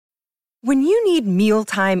When you need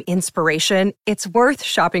mealtime inspiration, it's worth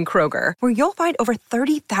shopping Kroger, where you'll find over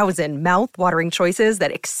 30,000 mouth-watering choices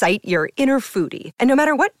that excite your inner foodie. And no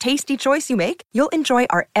matter what tasty choice you make, you'll enjoy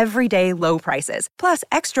our everyday low prices, plus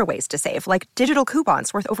extra ways to save, like digital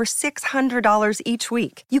coupons worth over $600 each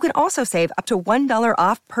week. You can also save up to $1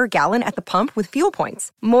 off per gallon at the pump with fuel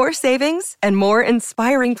points. More savings and more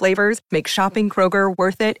inspiring flavors make shopping Kroger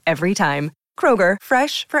worth it every time. Kroger,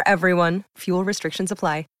 fresh for everyone. Fuel restrictions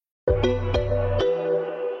apply.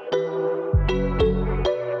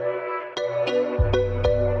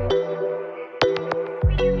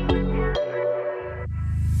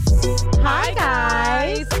 Hi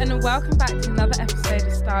guys, and welcome back to another episode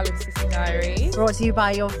of Starling Sister Diaries. Brought to you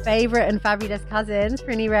by your favourite and fabulous cousins,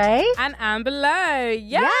 Prinny Ray. And Amber Lowe.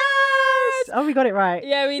 Yes! Oh, we got it right.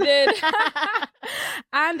 Yeah, we did.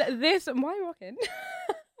 And this, why are you rocking?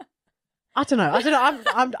 I don't know.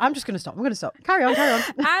 I'm just going to stop. I'm going to stop. Carry on.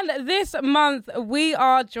 And this month, we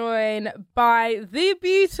are joined by the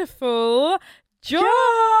beautiful Jourds.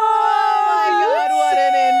 Oh my God, what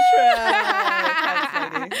an intro.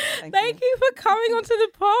 Thanks, lady. Thank you for coming onto the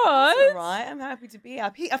pod. That's all right. I'm happy to be here.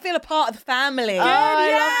 I feel a part of the family. Good,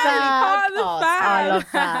 part of the I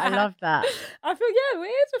fam. love that. I feel, it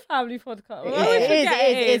is a family podcast.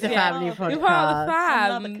 It is a family podcast. You're part of the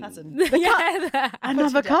fam. Another cousin.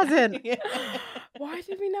 Another cousin. Yeah. Why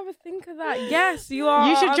did we never think of that? Yes, you are.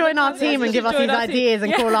 You should join our cousin. team and give us these ideas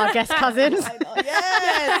and call our guest cousins.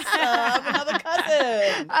 Yes, I'm another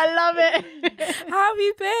cousin. I love it. How have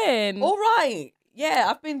you been? All right. Yeah,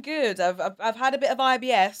 I've been good. I've had a bit of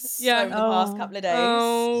IBS over the past couple of days.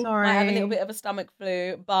 Oh, sorry. I have a little bit of a stomach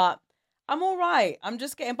flu, but I'm all right. I'm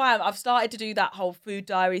just getting by. I've started to do that whole food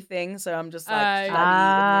diary thing, so I'm just like, should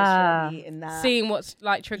I be eating that? Seeing what's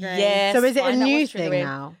like triggering. Yes. So is it a find out new what's thing triggering.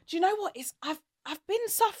 now? Do you know what? I've been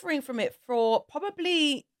suffering from it for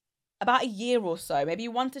probably about a year or so, maybe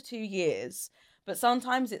 1 to 2 years. But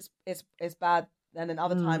sometimes it's bad, and then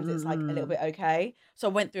other times it's like a little bit okay. So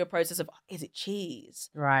I went through a process of, is it cheese?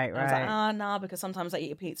 Right. And I was like, nah, because sometimes I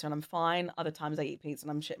eat a pizza and I'm fine. Other times I eat pizza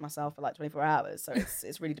and I'm shitting myself for like 24 hours. So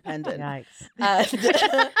it's really dependent. Yikes.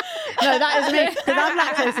 No, that is me, because I'm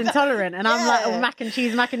lactose intolerant, and I'm like, mac and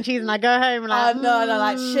cheese, and I go home and like, no,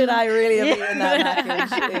 like, should I really have eaten that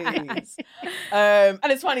mac and cheese? And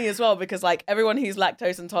it's funny as well, because like everyone who's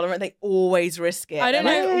lactose intolerant, they always risk it. I don't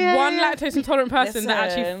know one lactose intolerant person that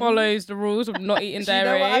actually Listen. follows the rules of not eating dairy.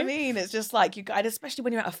 You know what I mean? It's just like, you guys, especially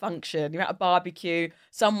when you're at a function, you're at a barbecue,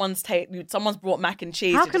 someone's brought mac and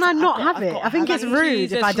cheese. how you're can just I like, not I've have got- it? I've got I think to it's have it.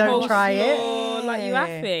 rude if I don't try it. Coleslaw, like you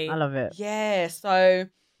happy. I love it. Yeah, so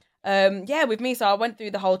with me, so I went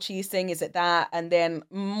through the whole cheese thing, is it that? And then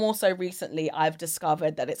more so recently, I've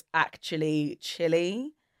discovered that it's actually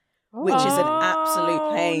chili, which is an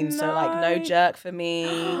absolute pain. So like, no jerk for me.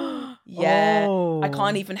 Yeah, I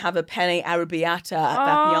can't even have a penne arrabbiata at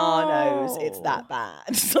Vapiano's. It's that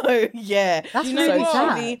bad. So yeah, That's You know really what?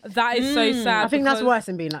 sad. That is so sad. I think that's because worse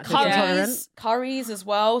than being lactose intolerant. curries as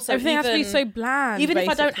well. So Everything has to be so bland. even if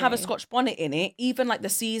I don't have a basically. Scotch bonnet in it, even like the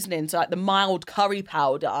seasoning, so like the mild curry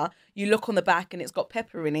powder, you look on the back and it's got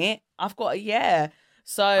pepper in it. I've got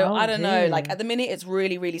So I don't know. Like at the minute, it's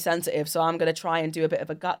really, really sensitive. So I'm going to try and do a bit of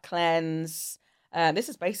a gut cleanse. This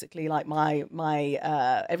is basically like my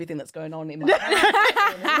everything that's going on in my.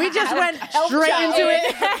 We just went straight into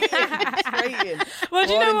it. Straight in. Well,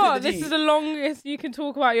 do you Right know into what? the This deep. is the longest you can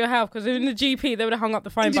talk about your health, because in the GP, they would have hung up the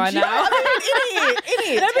phone by now.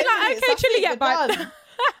 Idiot. They'd be like, okay, chilly, get back.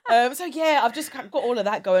 So yeah, I've just got all of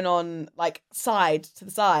that going on, like side to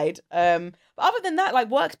the side. But other than that, like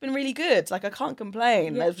work's been really good. Like I can't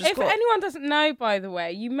complain. I've just If got... anyone doesn't know, by the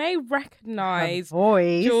way, you may recognise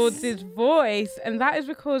Voice. Jourds' voice, and that is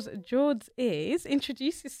because Jourds is,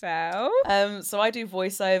 introduce yourself. So I do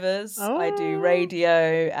voiceovers, I do Oh.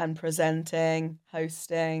 radio and presenting,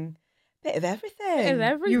 hosting, bit of everything. Is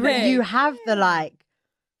everything. You have the like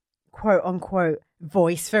quote unquote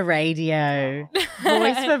voice for radio,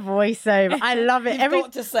 voice for voiceover. I love it. You've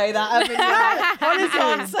got to say that, haven't you? Honestly,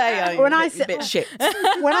 can't say. When I a say- bit shit.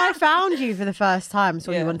 When I found you for the first time,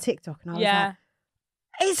 saw Yeah. you on TikTok, and I was Yeah. like,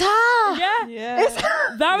 it's her. Yeah. Yeah. It's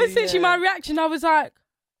her. That was literally Yeah. my reaction. I was like,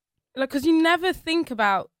 because you never think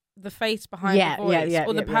about the face behind Yeah, the voice yeah,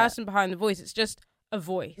 or the yeah. person behind the voice. It's just a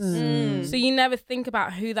voice. Mm. So you never think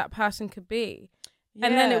about who that person could be.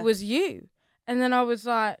 And then it was you. And then I was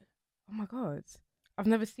like, oh my God, I've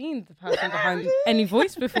never seen the person behind any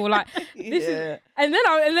voice before. Like this is, and then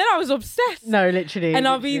I was obsessed. No, literally. And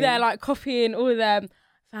I'll be literally. there like copying all of them.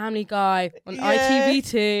 Family Guy on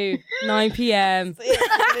ITV2, 9 p.m.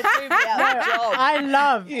 I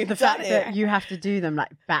love the fact that you have to do them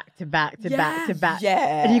like back to back to back to back.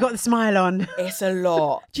 Yeah. And you got the smile on. It's a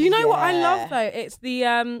lot. Do you know what I love though? It's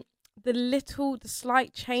the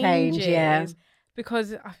slight changes.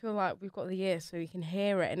 Because I feel like we've got the ear so we can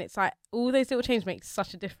hear it. And it's like all those little changes make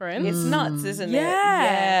such a difference. It's nuts, isn't it?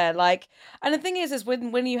 Yeah. Like, and the thing is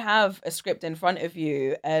when you have a script in front of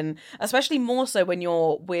you, and especially more so when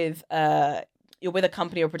you're with a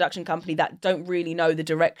company or a production company that don't really know the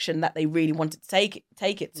direction that they really want to take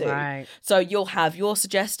it to. Right. So you'll have your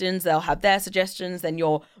suggestions, they'll have their suggestions, then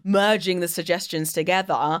you're merging the suggestions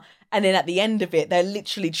together. And then at the end of it, they're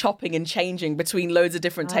literally chopping and changing between loads of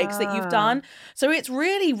different takes that you've done. So it's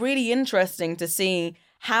really, really interesting to see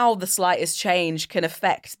how the slightest change can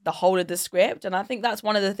affect the whole of the script. And I think that's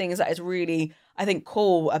one of the things that is really, I think,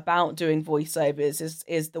 cool about doing voiceovers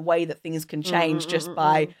is the way that things can change just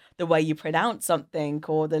by the way you pronounce something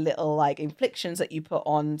or the little like inflections that you put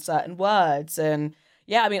on certain words. And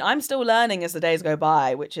yeah, I mean, I'm still learning as the days go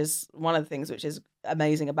by, which is one of the things which is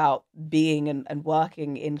amazing about being and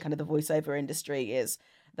working in kind of the voiceover industry is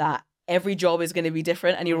that every job is going to be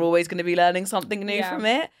different and you're always going to be learning something new from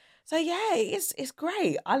it. So yeah, it's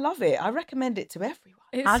great. I love it. I recommend it to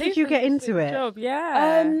everyone. How did you get into it? Job,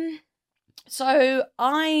 yeah. So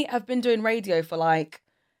I have been doing radio for like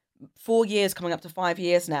 4 years, coming up to 5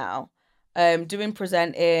 years now. Doing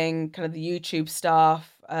presenting, kind of the YouTube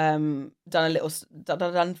stuff. Done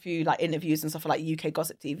a few like interviews and stuff for like UK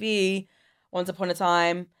Gossip TV once upon a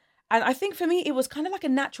time. And I think for me, it was kind of like a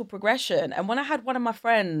natural progression. And when I had one of my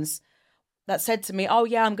friends that said to me, oh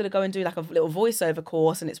yeah, I'm going to go and do like a little voiceover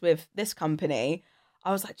course and it's with this company,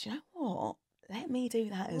 I was like, do you know what? Let me do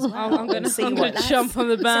that as well. I'm going to jump on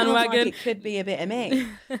the bandwagon. Like it could be a bit of me.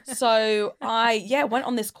 So I went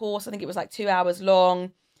on this course. I think it was like 2 hours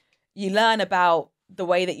long. You learn about the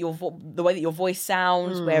way that your voice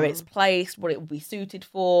sounds, where it's placed, what it will be suited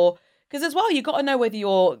for. Because as well, you got to know whether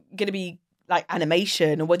you're going to be like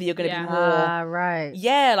animation or whether you're going to be more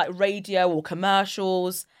like radio or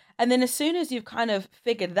commercials. And then as soon as you've kind of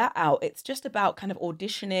figured that out, it's just about kind of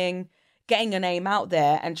auditioning, getting your name out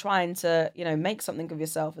there and trying to, you know, make something of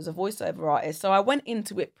yourself as a voiceover artist. So I went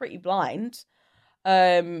into it pretty blind.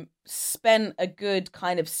 Spent a good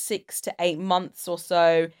kind of 6 to 8 months or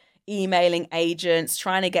so emailing agents,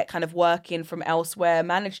 trying to get kind of work in from elsewhere,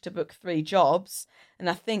 managed to book 3 jobs. And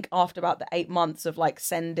I think after about the 8 months of like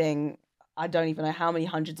sending, I don't even know how many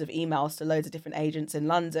hundreds of emails to loads of different agents in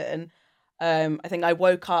London, I think I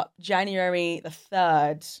woke up January the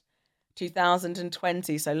 3rd,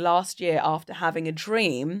 2020. So last year, after having a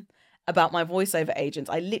dream about my voiceover agents.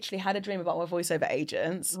 I literally had a dream about my voiceover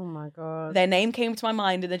agents. Oh my God. Their name came to my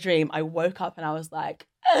mind in the dream. I woke up and I was like,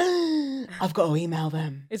 I've got to email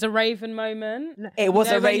them. It's a Raven moment. It was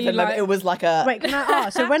a Raven moment. It was like a... Wait, can I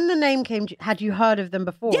ask? So when the name came, had you heard of them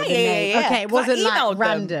before? Yeah. Okay, it wasn't like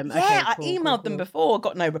random. Yeah, okay, I emailed them before,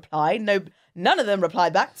 got no reply. None of them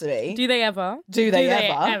replied back to me. Do they ever? Do they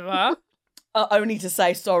ever? Only to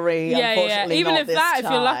say sorry, unfortunately Even not if this that, time.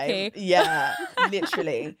 if you're lucky. Yeah,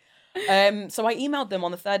 literally. So I emailed them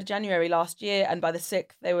on the 3rd of January last year, and by the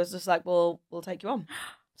 6th, they was just like, we'll take you on.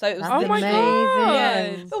 So it was amazing.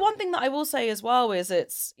 Yeah. But one thing that I will say as well is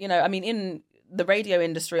it's, you know, I mean, in the radio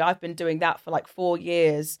industry, I've been doing that for like 4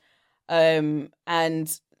 years.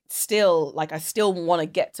 And still, like, I still want to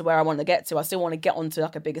get to where I want to get to. I still want to get onto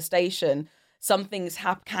like a bigger station. Some things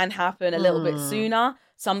can happen a little bit sooner.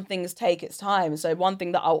 Some things take its time. So one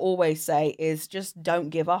thing that I'll always say is just don't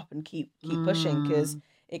give up and keep pushing, because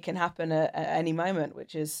it can happen at any moment,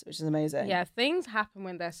 which is amazing. Yeah, things happen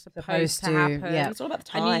when they're supposed to happen. Yeah. It's all about the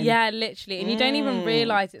time. And literally. And you don't even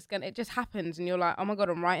realise it just happens, and you're like, oh my God,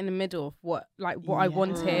 I'm right in the middle of what I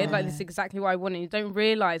wanted. Like, this is exactly what I wanted. You don't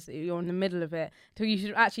realise that you're in the middle of it till you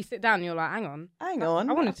should actually sit down and you're like, hang on. I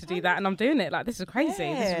wanted to do that and I'm doing it. Like, this is crazy.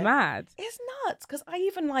 Yeah. This is mad. It's nuts, because I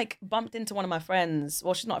even like bumped into one of my friends.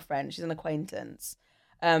 Well, she's not a friend, she's an acquaintance.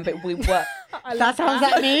 But we work. That sounds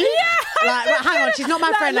like me. Yeah. Like, hang on, she's not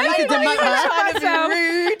my friend. I need to demote her. Trying to be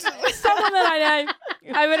rude. Someone that I know.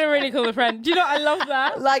 I wouldn't really call a friend. Do you know? I love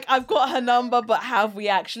that. Like, I've got her number, but have we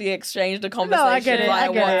actually exchanged a conversation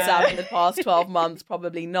via WhatsApp in the past 12 months?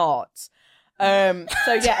 Probably not.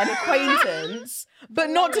 So yeah, an acquaintance,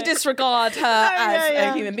 but not to disregard her as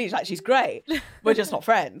a human being. Like, she's great. We're just not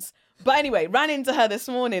friends. But anyway, ran into her this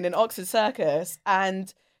morning in Oxford Circus,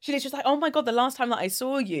 and she was just like, oh my God, the last time that I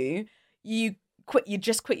saw you, you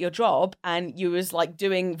just quit your job and you was like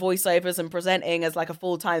doing voiceovers and presenting as like a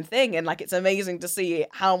full-time thing. And like, it's amazing to see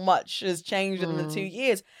how much has changed in the 2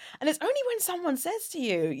 years. And it's only when someone says to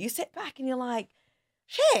you, you sit back and you're like,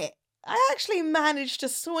 shit, I actually managed to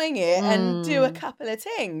swing it and do a couple of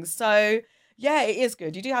things. So yeah, it is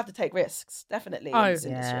good. You do have to take risks, definitely, in this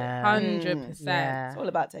industry. 100%. It's all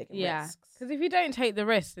about taking risks. Because if you don't take the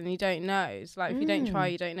risk, then you don't know. It's like if you don't try,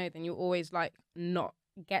 you don't know. Then you'll always like not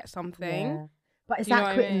get something. Yeah. But it's You know that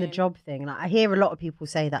what I quitting the mean? job thing. Like I hear a lot of people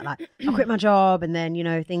say that, like I quit my job and then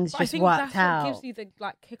things But just I think worked that's out. what gives you the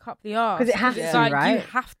like kick up the arse. 'Cause it has it's to, like, right? You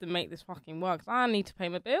have to make this fucking work. 'Cause I need to pay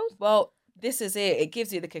my bills. Well, this is it. It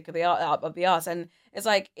gives you the kick of the arse, and it's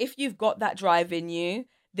like if you've got that drive in you,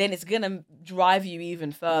 then it's gonna drive you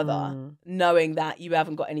even further, knowing that you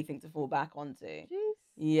haven't got anything to fall back onto.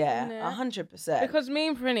 Yeah, 100%. Because me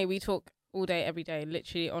and Prinny, we talk all day, every day,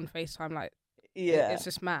 literally on FaceTime. Like, it's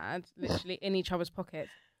just mad, literally in each other's pockets.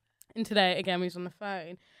 And today, again, we was on the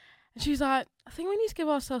phone. And she's like, I think we need to give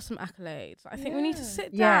ourselves some accolades. I think we need to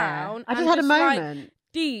sit down. I just and had a like, moment.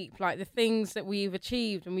 deep, like the things that we've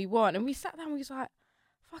achieved and we want. And we sat down and we was like,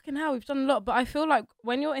 fucking hell, we've done a lot. But I feel like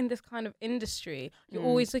when you're in this kind of industry, you're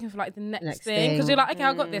always looking for like the next thing. Because you're like, okay,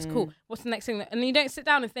 I got this, cool. What's the next thing? And you don't sit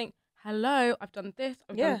down and think, hello, I've done this,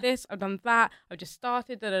 I've done this, I've done that, I've just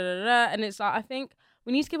started, da da da da. And it's like, I think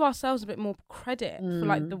we need to give ourselves a bit more credit for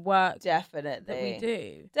like the work Definitely that we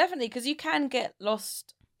do. Definitely, because you can get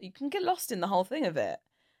lost. You can get lost in the whole thing of it.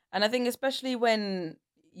 And I think especially when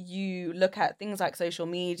you look at things like social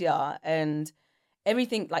media and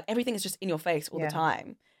everything is just in your face all the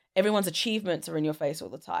time. Everyone's achievements are in your face all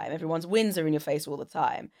the time. Everyone's wins are in your face all the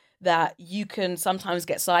time. That you can sometimes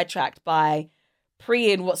get sidetracked by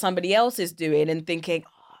preeing what somebody else is doing and thinking,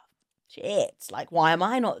 oh, shit, like, why am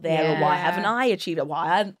I not there? Or why haven't I achieved it?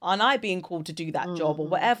 Why aren't I being called to do that job or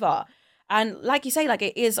whatever? And like you say, like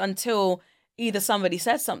it is until either somebody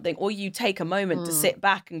says something or you take a moment to sit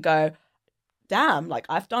back and go, damn, like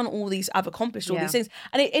I've accomplished all these things.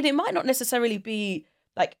 And it might not necessarily be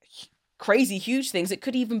like crazy huge things. It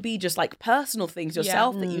could even be just like personal things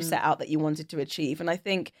yourself that you set out that you wanted to achieve. And I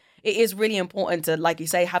think it is really important to, like you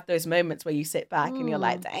say, have those moments where you sit back and you're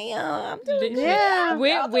like, damn, I'm doing good. Yeah,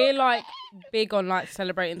 we're like big on like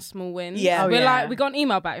celebrating small wins. Yeah. We're like, we got an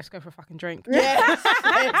email back, let's go for a fucking drink. Yes,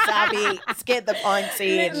 Abby, let's get the pints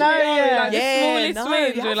in. Like Yeah, the smallest no,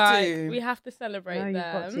 wins, you we're have like, to. we have to celebrate No, you've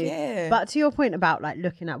got them. to. Yeah. But to your point about like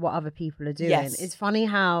looking at what other people are doing, Yes. it's funny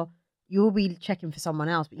how you'll be checking for someone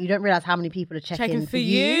else, but you don't realize how many people are checking for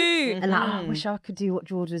you. And like, oh, I wish I could do what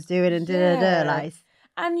Jourds was doing and da da da. Like,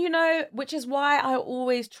 and which is why I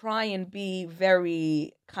always try and be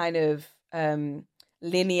very kind of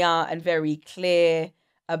linear and very clear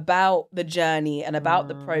about the journey and about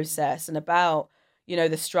the process and about,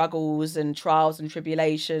 the struggles and trials and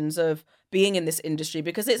tribulations of being in this industry,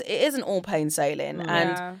 because it isn't all plain sailing.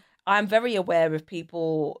 And I'm very aware of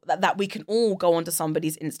people that we can all go onto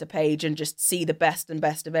somebody's Insta page and just see the best and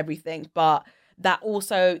best of everything. But that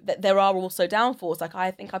there are also downfalls. Like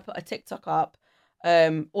I think I put a TikTok up,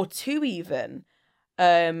 or two even,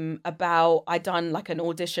 about I done like an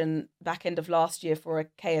audition back end of last year for a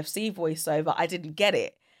KFC voiceover. I didn't get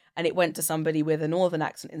it. And it went to somebody with a northern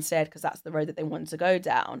accent instead, because that's the road that they wanted to go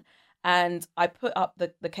down. And I put up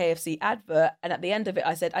the KFC advert. And at the end of it,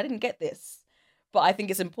 I said, I didn't get this. But I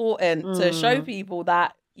think it's important to show people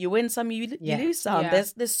that you win some, you lose some. Yeah.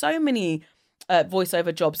 There's so many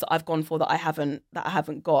voiceover jobs that I've gone for that I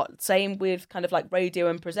haven't got. Same with kind of like radio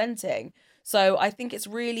and presenting. So I think it's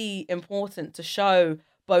really important to show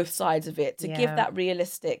both sides of it, to give that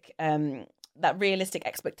realistic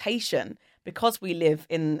expectation, because we live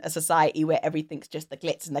in a society where everything's just the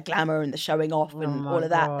glitz and the glamour and the showing off and all of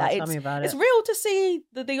that. That it's real to see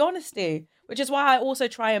the honesty, which is why I also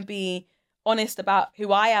try and be honest about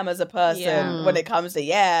who I am as a person when it comes to,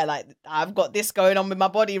 like I've got this going on with my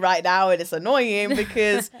body right now and it's annoying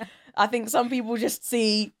because I think some people just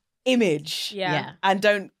see image and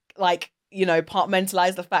don't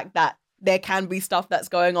compartmentalize the fact that there can be stuff that's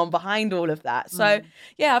going on behind all of that. So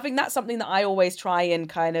I think that's something that I always try and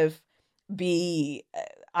kind of be,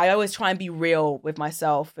 I always try and be real with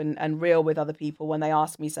myself and real with other people when they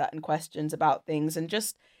ask me certain questions about things, and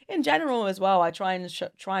just in general as well. I try and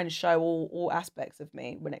show all aspects of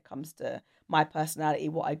me when it comes to my personality,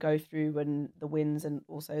 what I go through, and the wins and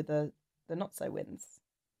also the not so wins.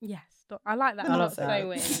 Yes, I like that. Not so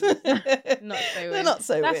wins. Not so wins. They're not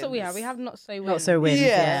so wins. That's what we have. We have not so wins. Not so wins.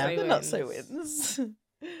 Yeah, they're not so wins.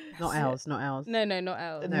 Not L's. Not L's. No, not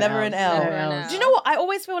L's. Never an L. Never an L. Do you know what? I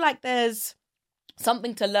always feel like there's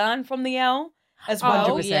something to learn from the L as well.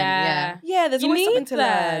 100%, yeah. Yeah, there's You always something need to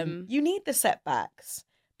them. learn. You need the setbacks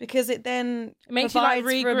because it then It makes you like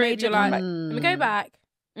provides for a regroup. major You're like, comeback. let me go back.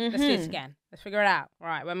 Let's do this Mhm. again. Let's figure it out.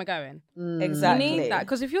 Right, where am I going? Exactly. You need that,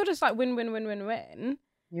 because if you're just like win,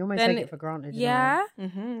 You almost then take it for granted. Yeah.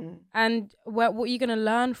 Mm-hmm. And what are you going to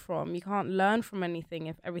learn from? You can't learn from anything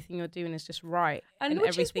if everything you're doing is just right and which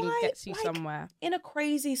everything is why, gets you like, somewhere. in a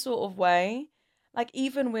crazy sort of way, like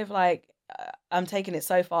even with like, I'm taking it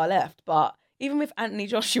so far left, but even with Anthony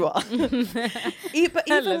Joshua, but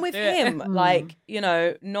even with him, like, you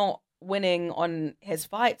know, not winning on his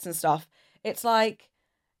fights and stuff, it's like,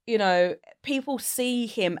 you know, people see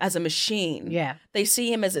him as a machine. Yeah. They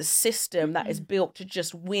see him as a system that is built to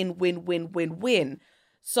just win, win, win, win, win.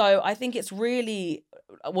 So I think it's really,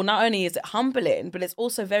 well, not only is it humbling, but it's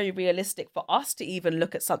also very realistic for us to even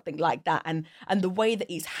look at something like that and the way that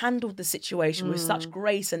he's handled the situation with such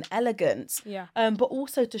grace and elegance. Yeah. But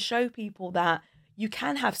also to show people that you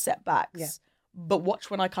can have setbacks, but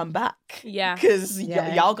watch when I come back. Yeah. Because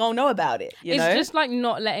y'all gonna know about it, you know? It's just like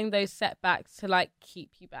not letting those setbacks to like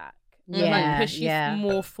keep you back. Yeah, Like push you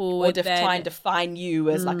more forward. Or try and define you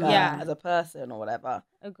as like as a person or whatever.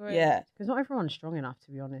 Agree. Yeah. Because not everyone's strong enough,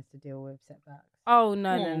 to be honest, to deal with setbacks. Oh,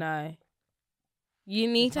 no. You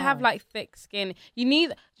need to have like thick skin. You need,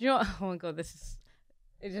 do you know what? Oh my God, it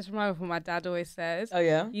just reminds me of what my dad always says. Oh,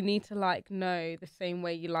 yeah? You need to like know the same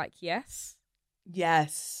way you like yes.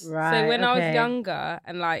 Yes. Right. So when I was younger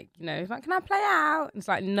and like, you know, it's like, can I play out? And it's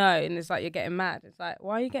like, no. And it's like, you're getting mad. It's like,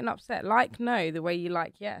 why are you getting upset? Like, no, the way you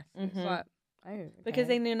like yes. It's like, oh. Okay. Because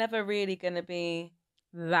then you're never really going to be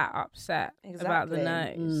that upset about the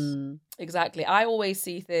no's. Exactly. I always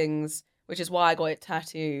see things, which is why I got it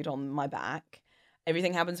tattooed on my back.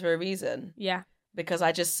 Everything happens for a reason. Yeah. Because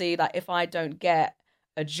I just see that if I don't get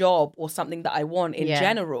a job or something that I want in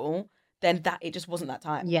general, then that it just wasn't that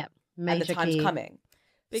time. Yeah. And the time's coming.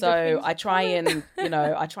 Bigger So I try and, you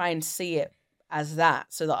know, I try and see it as that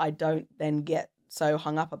so that I don't then get so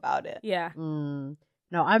hung up about it. Yeah. No,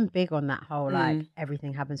 I'm big on that whole, like,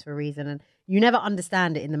 everything happens for a reason. And you never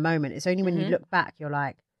understand it in the moment. It's only when you look back, you're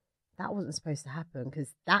like, that wasn't supposed to happen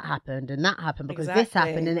because that happened and that happened because this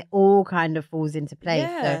happened. And it all kind of falls into place.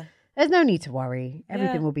 So there's no need to worry.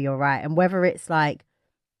 Everything will be all right. And whether it's like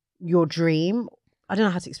your dream, I don't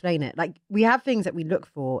know how to explain it. Like, we have things that we look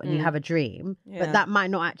for and you have a dream, but that might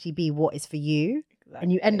not actually be what is for you.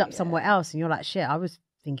 And you end up somewhere else and you're like, shit, I was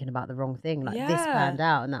thinking about the wrong thing. Like, this panned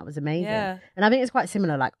out and that was amazing. And I think it's quite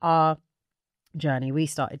similar. Like, our journey, we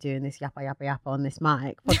started doing this yappa yappa yappa on this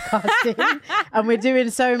mic podcasting and we're doing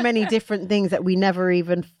so many different things that we never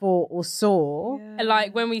even thought or saw.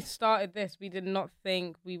 Like, when we started this, we did not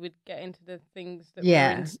think we would get into the things that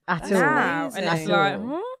we're in at now. all. And it's like,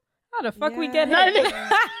 huh? How the fuck we get here?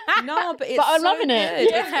 No, but it's but I'm so loving it.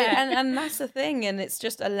 good. And that's the thing. And it's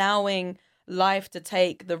just allowing life to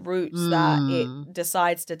take the routes that it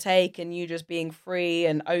decides to take, and you just being free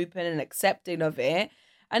and open and accepting of it.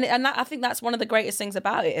 And that, I think that's one of the greatest things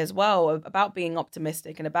about it as well, about being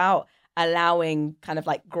optimistic and about allowing kind of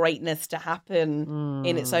like greatness to happen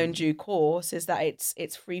in its own due course, is that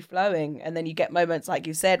it's free flowing. And then you get moments, like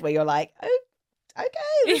you said, where you're like, oh, okay,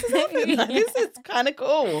 this is happening. Like, this is kind of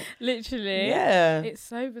cool. Literally. Yeah. It's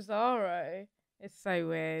so bizarro. It's so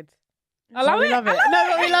weird. We love it. No,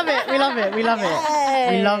 but we love it. We love it. We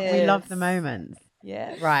love it. We love the moments.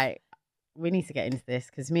 Yeah. Right. We need to get into this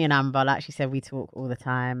because me and Amber, like she said, we talk all the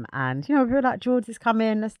time. And, you know, we were like, Jourds is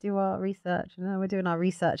coming. Let's do our research. And we're doing our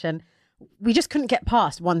research. And we just couldn't get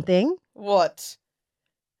past one thing. What?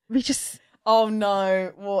 We just... Oh,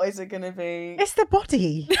 no. What is it going to be? It's the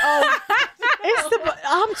body. Oh, it's the...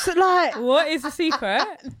 I'm so, like... What is the secret?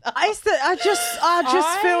 It's the... I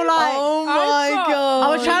just feel like... Oh, my God.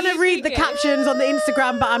 I was trying to read the captions on the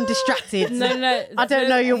Instagram, but I'm distracted. No. I don't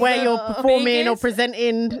know where you're performing or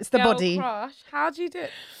presenting. It's the body. Crush. How do you do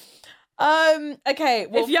it? Okay.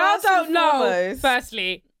 Well, if y'all don't know, foremost,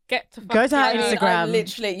 firstly, get to go to her Instagram.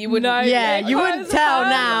 Literally, you wouldn't. No, yeah, you wouldn't tell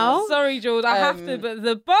now. Sorry, Jourds, I have to, but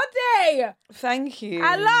the body. Thank you.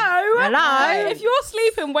 Hello. If you're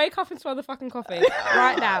sleeping, wake up and smell the fucking coffee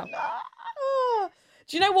right now.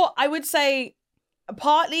 Do you know what I would say?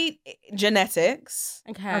 Partly genetics.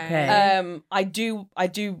 Okay. I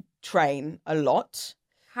do train a lot.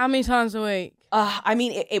 How many times a week? I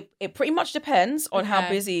mean, it pretty much depends on how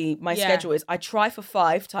busy my schedule is. I try for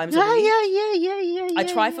 5 times a week. Yeah. I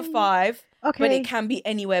try for 5, Okay. but it can be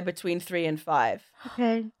anywhere between 3 and 5.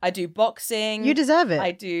 Okay. I do boxing. You deserve it.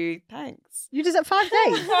 I do. Thanks. You deserve 5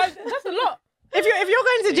 days. That's a lot. If you're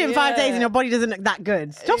going to the gym 5 days and your body doesn't look that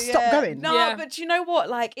good, just stop going. No, but you know what?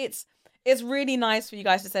 Like, it's really nice for you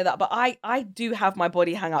guys to say that, but I do have my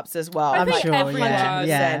body hang-ups as well. I'm think sure. everyone does.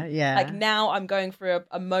 Yeah. Like, now I'm going through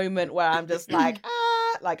a moment where I'm just like,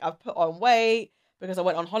 like I've put on weight because I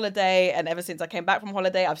went on holiday, and ever since I came back from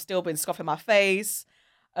holiday, I've still been scoffing my face.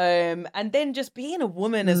 And then just being a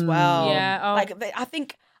woman as well. Yeah. Oh. Like I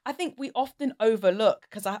think we often overlook,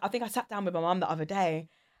 because I think I sat down with my mum the other day,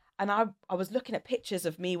 and I was looking at pictures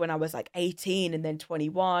of me when I was like 18 and then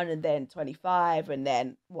 21 and then 25 and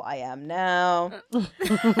then what I am now.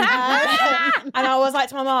 And I was like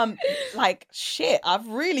to my mum, like, shit, I've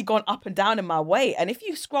really gone up and down in my weight. And if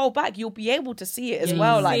you scroll back, you'll be able to see it as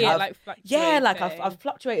well. Like, I've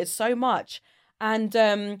fluctuated so much. And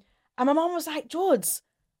my mum was like, Jourds,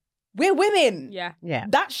 we're women. Yeah.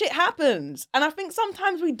 That shit happens. And I think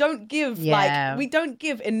sometimes we don't give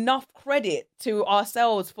enough credit to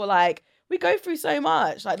ourselves for, like, we go through so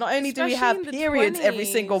much. Like, not only do we have periods every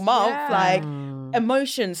single month, like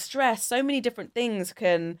emotion, stress, so many different things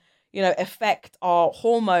can, affect our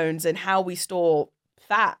hormones and how we store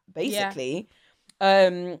fat, basically.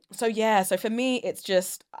 So for me, it's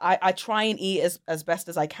just, I try and eat as best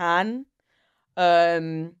as I can.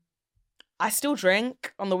 I still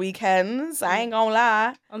drink on the weekends. I ain't gonna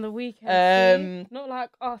lie. On the weekends, not like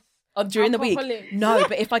us. During the week, no.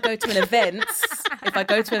 But if I go to an event,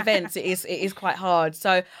 it is quite hard.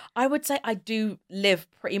 So I would say I do live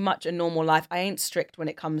pretty much a normal life. I ain't strict when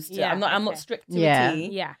it comes to. I'm not strict to a T.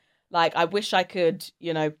 Yeah. Like, I wish I could,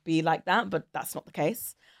 be like that, but that's not the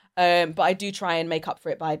case. But I do try and make up for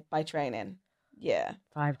it by training. Yeah.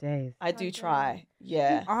 5 days. I do try.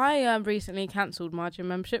 Yeah. I recently cancelled my gym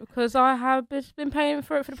membership because I have been paying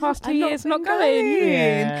for it for the past 2 years, not going.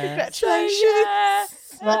 Yeah. Congratulations. So, yeah.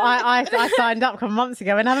 Well, I signed up a couple months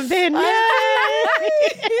ago and haven't been.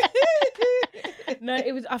 No,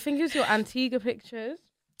 I think it was your Antigua pictures.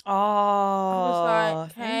 Oh, I was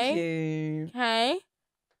like, thank you. Okay.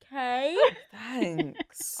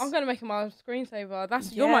 Thanks. I'm gonna make it my screensaver.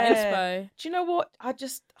 You're my inspo. Do you know what?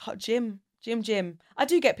 Gym. I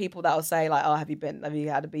do get people that will say, like, oh, have you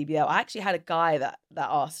had a BBL? I actually had a guy that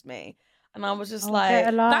asked me, and I was just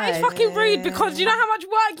that is fucking rude, because you know how much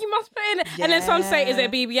work you must put in. Yeah. And then someone say, is it a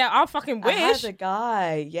BBL? I fucking wish. I had a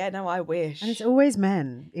guy. Yeah, no, I wish. And it's always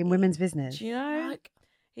men in women's business. Do you know? Like,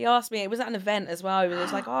 he asked me, it was at an event as well. He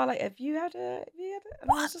was like, oh, like, have you had a... And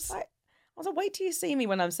I was just like, wait till you see me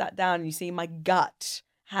when I'm sat down and you see my gut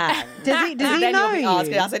hang. Does he know you?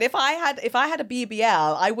 I said, if I had a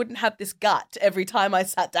BBL, I wouldn't have this gut every time I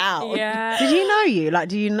sat down. Yeah. Did he know you?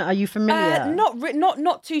 Like, are you familiar?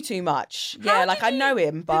 Not too much. Yeah, like, I know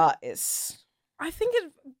him, but it's... I think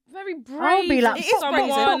it's very brave. I'll be like, for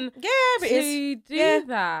someone it to do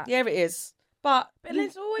that. Yeah, it is. But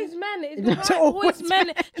it's always men. It's always men.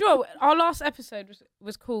 Do you know, our last episode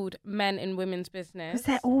was called Men in Women's Business. Because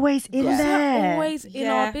they're always in They're there. always in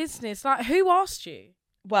our business. Like, who asked you?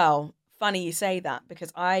 Well, funny you say that,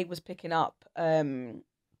 because I was picking up a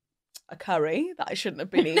curry that I shouldn't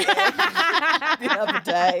have been eating the other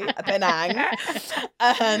day at Penang,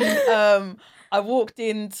 and I walked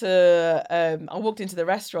into the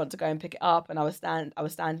restaurant to go and pick it up, and I was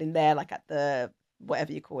standing there, like, at the,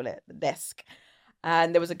 whatever you call it, the desk,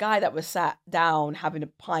 and there was a guy that was sat down having a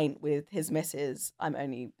pint with his missus. I'm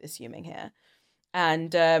only assuming here.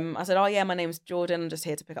 And I said, oh yeah, my name's Jordan, I'm just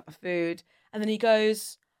here to pick up my food. And then he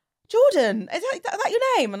goes, Jordan, is that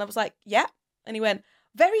your name? And I was like, yeah. And he went,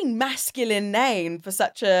 very masculine name for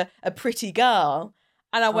such a pretty girl.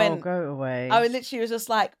 And I went, go away. I literally was just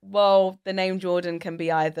like, well, the name Jordan can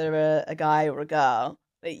be either a guy or a girl.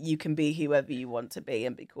 You can be whoever you want to be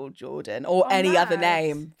and be called Jordan, or any other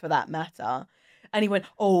name for that matter. And he went,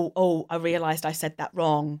 oh, I realised I said that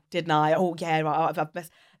wrong, didn't I? Oh yeah, I've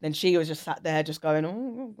messed. Then she was just sat there just going,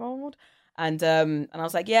 oh God. And I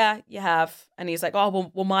was like, yeah, you have. And he's like,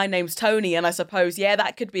 oh, well, my name's Tony. And I suppose, yeah,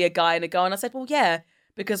 that could be a guy and a girl. And I said, well, yeah,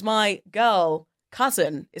 because my girl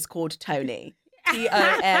cousin is called Tony.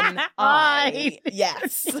 Toni.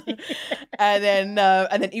 Yes. And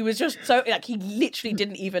then he was just so, like, he literally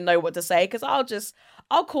didn't even know what to say, because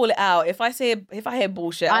I'll call it out if I hear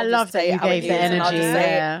bullshit. I love that you gave the energy. I'll just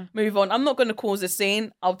say, move on. I'm not going to cause a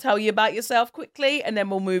scene. I'll tell you about yourself quickly, and then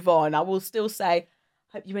we'll move on. I will still say,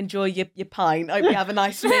 hope you enjoy your pint. Hope you have a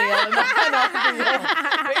nice meal. But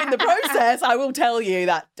in the process, I will tell you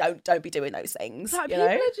that don't be doing those things. Like, people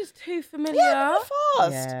are just too familiar. Yeah, people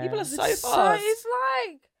are fast. Yeah. People are so fast. So it's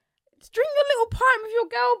like, drink a little pint with your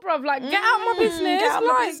girl, bruv. Like, get out my business. Get out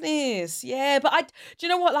my business. Yeah, but do you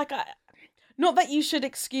know what? Like, not that you should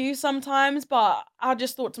excuse sometimes, but I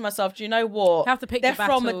just thought to myself, do you know what? You have to pick your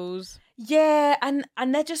battles. Yeah, and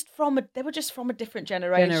they were just from a different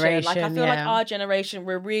generation. Like, I feel like our generation,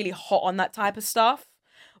 we're really hot on that type of stuff.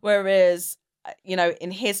 Whereas,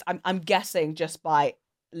 in his, I'm guessing just by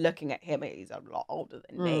looking at him, he's a lot older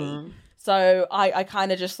than me. So I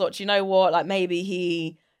kind of just thought, you know what, like, maybe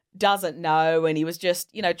he doesn't know, and he was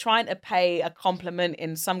just, you know, trying to pay a compliment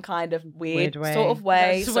in some kind of weird way. sort of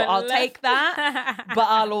way. That's So I'll left. take that, but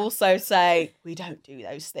I'll also say we don't do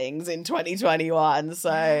those things in 2021.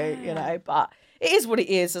 So, you know, but it is what it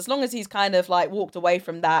is. As long as he's kind of like walked away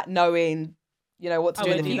from that knowing, you know, what to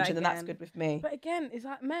do in the won't do that future, then that's again. good with me. But again, it's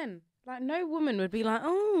like men. Like no woman would be like,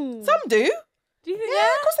 oh. Some do. Do you think? Yeah,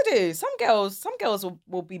 of course they do. Some girls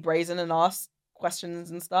will be brazen and ask questions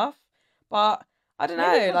and stuff. But I don't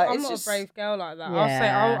know. Maybe 'cause Like I'm it's not just a brave girl like that. Yeah. I'll say,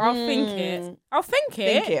 I'll think it. I'll think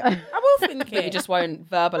it. think it. I will think it. But you just won't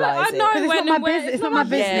verbalise I it. know Because it's when not and my where. business- It's not my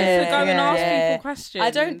business Yeah, to go and ask yeah. people questions. I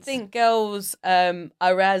don't think girls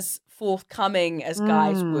are as forthcoming as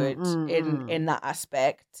guys would in that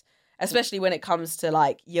aspect, especially when it comes to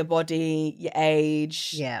like your body, your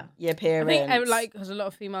age, Yeah. your I appearance. think like because a lot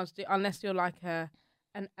of females do, unless you're like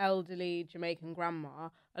an elderly Jamaican grandma,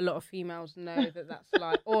 a lot of females know that that's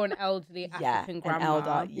like, or an elderly African an grandma.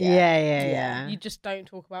 elder, Yeah. You just don't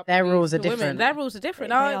talk about Their bodies rules are to women. different. Their rules are different.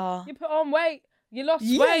 They Oh, are. you put on weight. You lost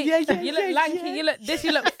Yeah, weight. yeah, You look yeah, lanky. yeah. You look this.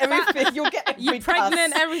 You look fat. Everything you'll get. Every You're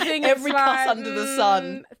pregnant. cuss. Everything. Every it's cuss like, under the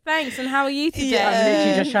sun. Thanks. And how are you today? Yeah. I'm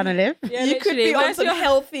literally just trying to live. Yeah, You could literally. be on Where's some your-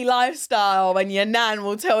 healthy lifestyle and your nan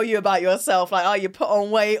will tell you about yourself, like, oh, you put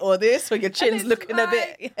on weight or this, or your chin's it's looking a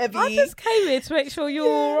bit like, heavy. I just came here to make sure you're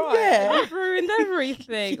all right. yeah. You've ruined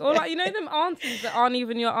everything. Or like, you know them aunties that aren't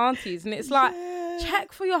even your aunties. And it's like,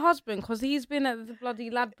 check for your husband because he's been at the bloody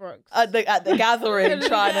Ladbrokes. At the gathering,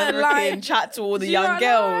 trying to Like, freaking chat to all the do you know young what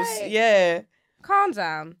girls. I like? Yeah. Calm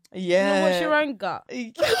down. Yeah. Watch your own gut.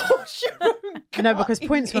 Watch your own No, because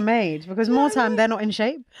points were made. Because more time they're not in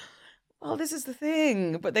shape. Oh, this is the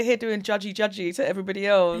thing. But they're here doing judgy to everybody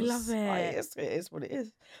else. love it. Like, it is what it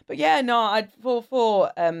is. But yeah, no, I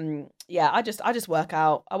just work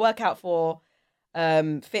out. I work out for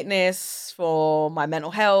fitness, for my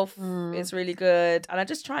mental health. It's really good. And I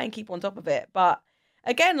just try and keep on top of it. But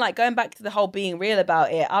again, like going back to the whole being real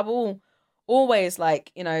about it, I will always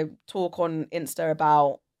like, you know, talk on Insta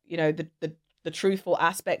about, you know, the truthful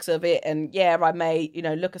aspects of it. And yeah, I may, you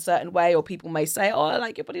know, look a certain way, or people may say, oh,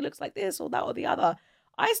 like your body looks like this or that or the other.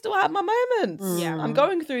 I still have my moments. Yeah. I'm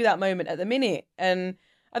going through that moment at the minute. And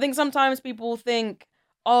I think sometimes people think,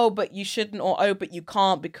 oh, but you shouldn't, or oh, but you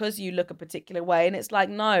can't because you look a particular way. And it's like,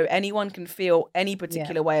 no, anyone can feel any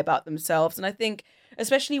particular way about themselves. And I think,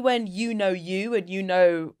 especially when you know you and you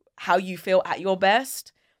know how you feel at your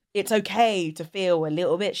best, it's okay to feel a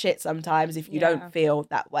little bit shit sometimes if you don't feel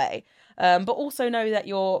that way. But also know that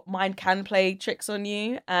your mind can play tricks on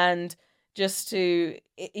you, and just to,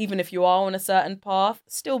 even if you are on a certain path,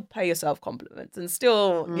 still pay yourself compliments and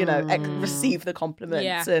still, you know, receive the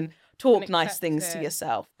compliments and talk nice accept things to it.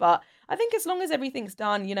 yourself. But I think as long as everything's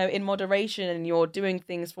done, you know, in moderation, and you're doing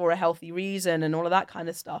things for a healthy reason and all of that kind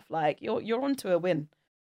of stuff, like you're onto a win.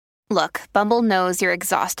 Look, Bumble knows you're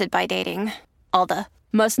exhausted by dating. All the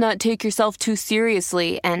must not take yourself too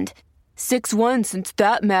seriously and 6'1" since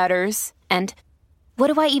that matters. And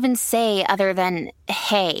what do I even say other than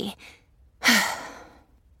hey?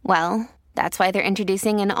 Well, that's why they're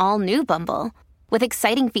introducing an all-new Bumble with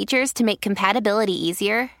exciting features to make compatibility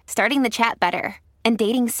easier, starting the chat better, and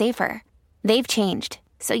dating safer. They've changed,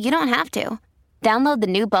 so you don't have to. Download the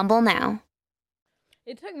new Bumble now.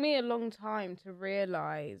 It took me a long time to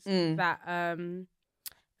realize that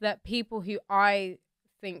that people who I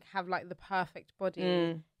think have like the perfect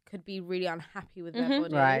body could be really unhappy with their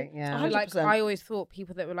body. Right, yeah. So, like 100%. I always thought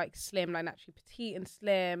people that were like slim, like naturally petite and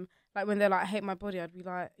slim, like when they're like, I hate my body, I'd be like,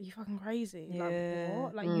 are you fucking crazy? Yeah. Like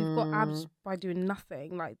what? Like you've got abs by doing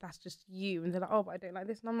nothing. Like that's just you. And they're like, oh, but I don't like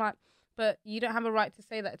this. And I'm like, but you don't have a right to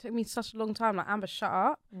say that. It took me such a long time. Like, Amber, shut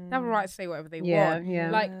up. They have a right to say whatever they want.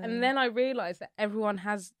 Yeah. Like, and then I realized that everyone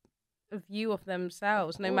has a view of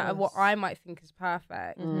themselves, no matter what I might think is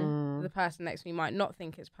perfect. The person next to me might not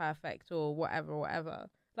think it's perfect or whatever.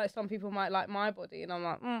 Like some people might like my body, and I'm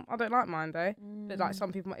like, I don't like mine though. But like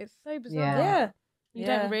some people, it's so bizarre. Yeah. You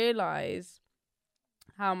don't realize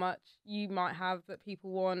how much you might have that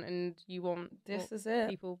people want, and you want This what is it.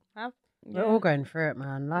 people have. We're all going through it,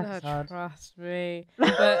 man. Life's Oh, hard. trust me.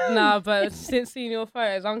 But no, but since seeing your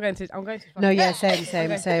photos, I'm going to. No, yeah, same. Okay,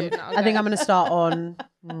 I think okay. I'm going to start on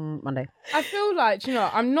Monday. I feel like, you know,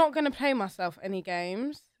 I'm not going to play myself any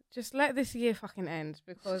games. Just let this year fucking end,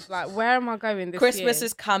 because like, where am I going this Christmas year?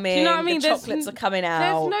 is coming. Do you know what I mean? The There's chocolates n- are coming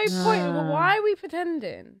out. There's no point. Why are we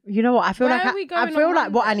pretending? You know what? I feel Where like are we going I feel on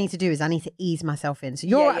like what I Monday? need to do is I need to ease myself in. So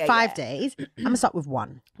you're Yeah, at 5 days. I'm gonna start with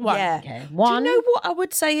one. Yeah. Okay, Do one. you know what I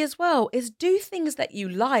would say as well is do things that you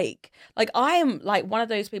like. Like I am like one of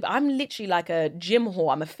those people. I'm literally like a gym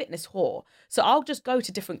whore. I'm a fitness whore. So I'll just go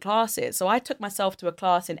to different classes. So I took myself to a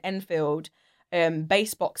class in Enfield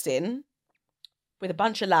base boxing with a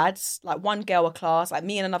bunch of lads, like one girl a class, like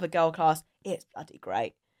me and another girl class. It's bloody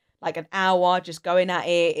great. Like an hour just going at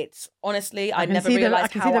it. It's honestly, I never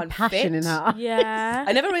realised how unfit. In her. Yeah.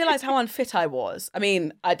 I never realised how unfit I was. I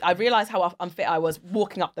mean, I realised how unfit I was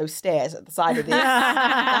walking up those stairs at the side of this.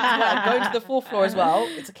 That's what I'm going to the 4th floor as well.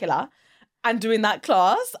 It's a killer. And doing that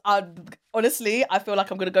class, honestly, I feel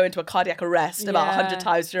like I'm going to go into a cardiac arrest about 100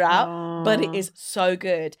 times throughout. But it is so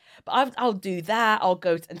good. But I'll do that. I'll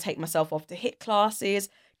go and take myself off to HIIT classes,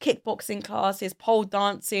 kickboxing classes, pole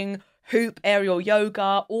dancing, hoop, aerial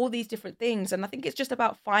yoga, all these different things. And I think it's just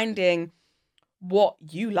about finding what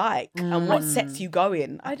you like and what sets you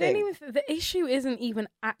going. I don't even think the issue isn't even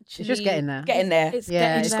actually... It's just getting there. Getting there. It's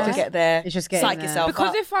getting just there. got to get there. It's just getting Psych there. yourself Because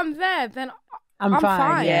up. if I'm there, then I'm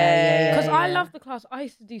fine. Yeah. Because I love the class. I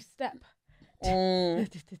used to do step.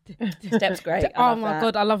 Step's great. Oh my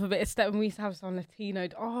God, I love a bit of step. And we used to have some Latino.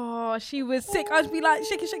 Oh, she was sick. I'd be like,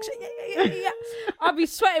 shake it, shake, shake, yeah. I'd be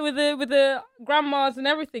sweating with the grandmas and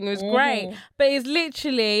everything. It was great. But it's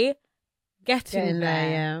literally getting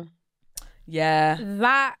there. Yeah.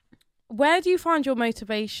 That, where do you find your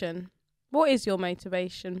motivation? What is your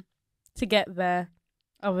motivation to get there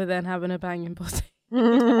other than having a banging body?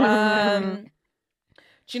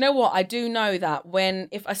 Do you know what? I do know that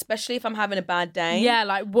especially if I'm having a bad day,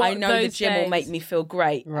 like what I know the gym will make me feel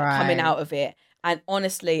great coming out of it. And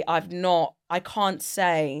honestly, I can't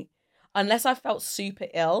say, unless I felt super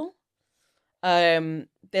ill,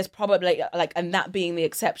 there's probably and that being the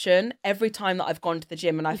exception, every time that I've gone to the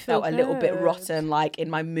gym and I felt a little bit rotten, like in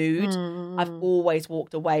my mood, I've always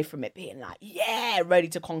walked away from it being like, yeah, ready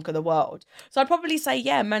to conquer the world. So I'd probably say,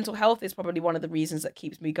 mental health is probably one of the reasons that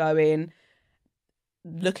keeps me going.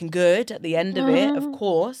 Looking good at the end of it, of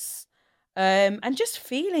course, and just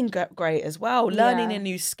feeling great as well, learning a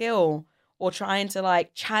new skill or trying to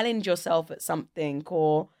challenge yourself at something,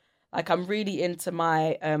 or I'm really into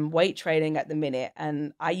my weight training at the minute,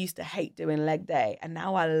 and I used to hate doing leg day and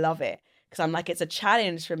now I love it because I'm it's a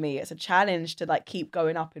challenge for me. It's a challenge to keep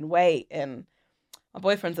going up in weight, and my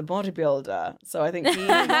boyfriend's a bodybuilder, so I think he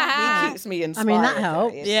keeps me inspired. I mean, that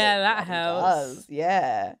helps. That helps.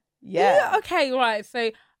 Yeah. Okay, right.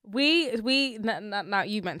 So we now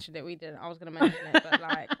you mentioned it. We didn't. I was going to mention it, but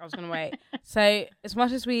I was going to wait. So as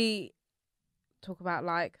much as we talk about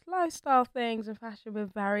lifestyle things and fashion, we're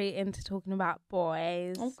very into talking about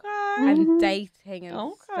boys and dating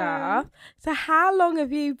and stuff. So how long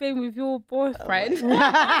have you been with your boyfriend? It's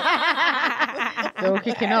all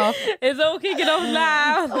kicking off. It's all kicking off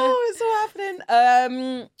now. Oh, it's all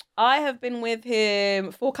happening. I have been with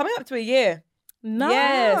him for coming up to a year. Nice.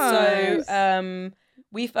 Yeah, so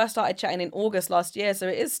we first started chatting in August last year, so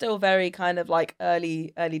it is still very kind of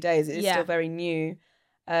early days. It is still very new.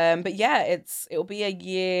 But yeah, it'll be a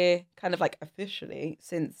year kind of officially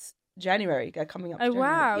since January, coming up to January.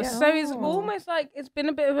 Wow. Yeah. So it's almost it's been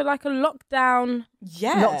a bit of a lockdown.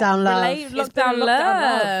 Yeah. Lockdown love. Lockdown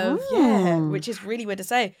love. Yeah, which is really weird to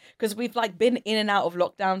say because we've been in and out of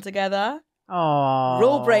lockdown together. Oh,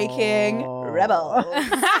 Rule breaking rebels.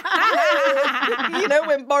 You know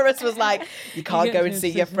when Boris was like, you can't go and see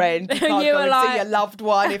your friend, you can't go and see your loved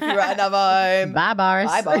one if you're at another home. Bye,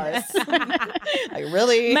 Boris. Bye, Boris.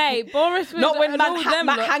 Really? Mate, Boris was not when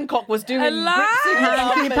Matt Hancock was doing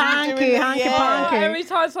hanky panky. Every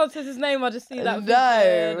time someone says his name, I just see that.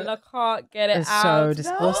 No. And I can't get it it's out. so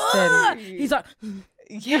disgusting. He's like,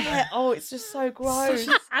 yeah. Oh, it's just so gross.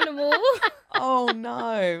 Animal. Oh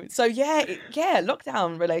no. So yeah,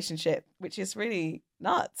 lockdown relationship, which is really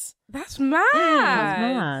nuts. That's mad. That's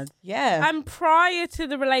mad. Yeah. And prior to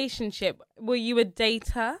the relationship, were you a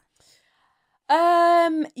dater?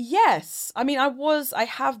 Yes. I mean, I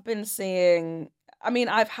have been seeing,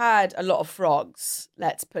 I've had a lot of frogs,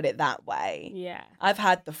 let's put it that way. Yeah. I've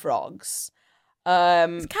had the frogs.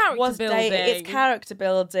 It's character building. It's character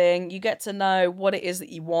building. You get to know what it is that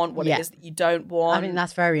you want, what it is that you don't want. I mean,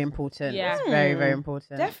 that's very important. Yeah. It's very, very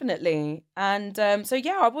important. Definitely. And so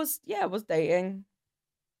I was dating.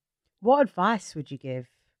 What advice would you give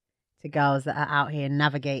to girls that are out here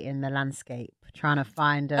navigating the landscape, trying to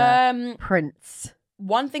find a prince?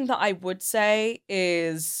 One thing that I would say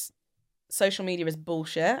is social media is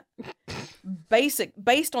bullshit.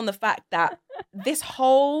 Based on the fact that this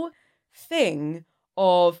whole thing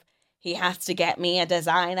of he has to get me a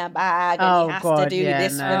designer bag and he has to do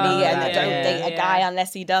this for me and I don't date a guy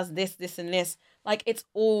unless he does this, this and this. It's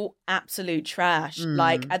all absolute trash.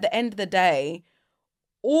 At the end of the day,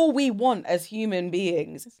 all we want as human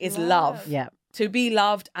beings is love. Yeah. To be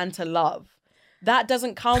loved and to love. That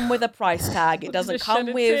doesn't come with a price tag. It doesn't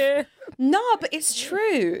come with... No, but it's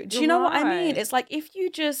true. Do you know what I mean? It's if you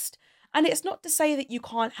just... And it's not to say that you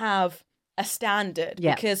can't have a standard,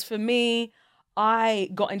 Yeah. because for me, I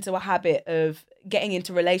got into a habit of getting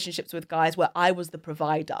into relationships with guys where I was the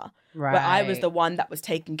provider, where I was the one that was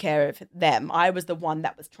taking care of them. I was the one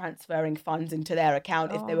that was transferring funds into their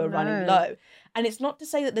account if they were running low. And it's not to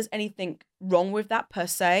say that there's anything wrong with that per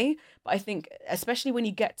se, but I think especially when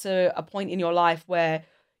you get to a point in your life where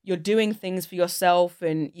you're doing things for yourself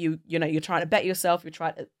and you're trying to bet yourself, you're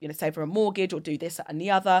trying to save for a mortgage or do this that, and the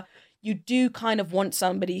other, you do kind of want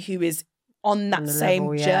somebody who is on that same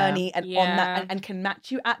level, journey and on that and can match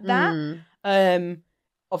you at that.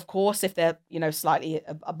 Of course, if they're slightly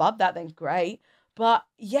above that, then great. But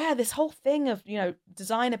yeah, this whole thing of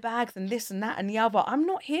designer bags and this and that and the other, I'm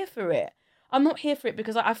not here for it. I'm not here for it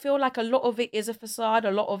because I feel like a lot of it is a facade. A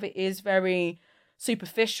lot of it is very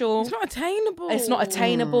superficial. It's not attainable. It's not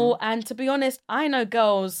attainable. And to be honest, I know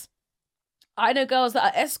girls that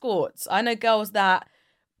are escorts. I know girls that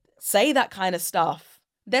say that kind of stuff.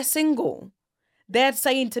 They're single. They're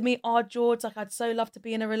saying to me, "Oh, Jourds, like I'd so love to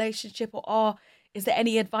be in a relationship," or "Oh, is there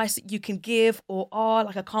any advice that you can give?" Or "Oh,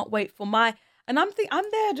 like I can't wait for my." And I'm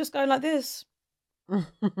there just going like this.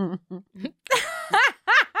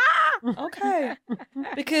 Okay,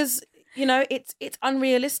 because it's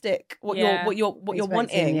unrealistic what you're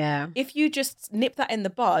wanting. Yeah. If you just nip that in the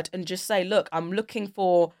bud and just say, "Look, I'm looking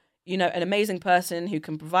for an amazing person who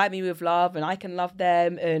can provide me with love, and I can love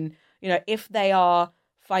them," and if they are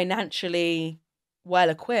financially well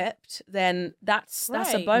equipped, then that's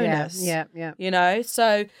a bonus. Yeah.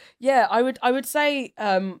 So yeah, I would say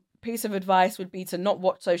piece of advice would be to not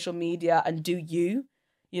watch social media and do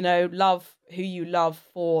love who you love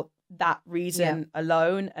for that reason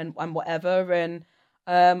alone and whatever. And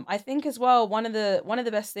I think as well, one of the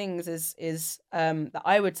best things is that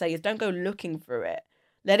I would say is don't go looking for it.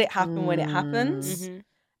 Let it happen when it happens.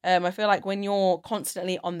 I feel like when you're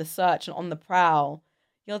constantly on the search and on the prowl,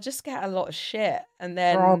 you'll just get a lot of shit. And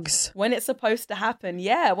then when it's supposed to happen,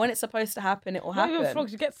 it will happen. Not even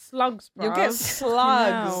frogs, you get slugs, bro. You'll get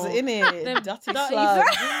slugs, innit? Dirty slugs.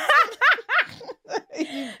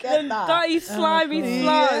 You get that. Dirty, slimy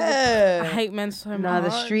slugs. Yeah. I hate men so much. No,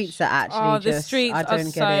 the streets are actually the streets I don't are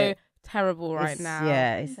get so it. terrible right now.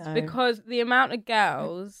 Yeah, it's because the amount of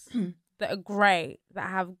girls that are great, that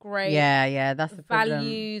have great that's the problem.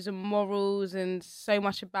 values and morals and so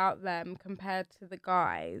much about them compared to the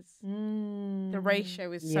guys. The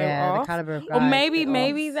ratio is so off. The caliber of guys. Or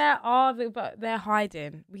maybe there are, but they're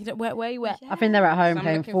hiding. We don't, where are you at? I think they're at home I'm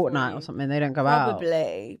playing looking for Fortnite you. or something. They don't go out.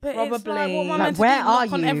 Probably. But it's like, what am I meant to where do? are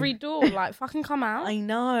Knock on you? every door, like fucking come out. I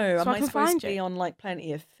know. So Am I I can supposed find to be you. on like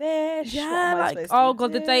Plenty of Fish? Yeah, like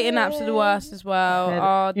god, the dating apps are the worst as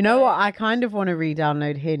well. You know what? I kind of want to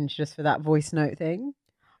re-download Hinge just for that voice note thing.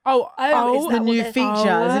 Is the new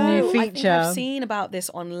feature. It's a new I think feature. I've seen about this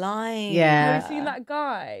online. Yeah. Have you seen that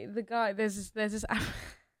guy? The guy, there's this there's this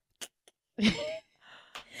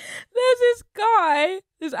guy,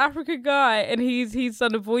 this African guy, and he's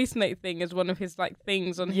done a voice note thing as one of his like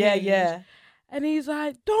things on Hinge. Yeah. And he's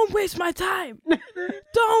like, "Don't waste my time.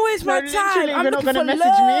 Don't waste my time. literally, I'm you're not looking gonna for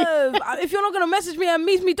message me." love. If you're not gonna message me and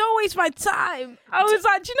meet me, don't waste my time." I was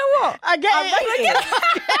like, "Do you know what? I get it.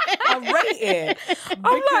 I rate it.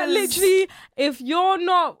 I'm like, literally, if you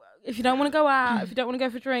don't want to go out, if you don't want to go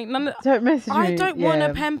for a drink, Don't message me. I don't want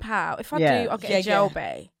a pen pal. If I do, I'll get a gel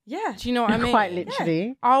bay. Yeah. Do you know what I mean? Quite literally.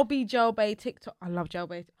 Yeah. I'll be gel bay TikTok. I love gel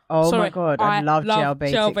bay. Oh Sorry, my god, I love gel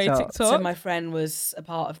bay TikTok. So my friend was a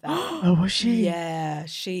part of that. Oh, was she? Yeah.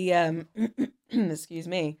 She excuse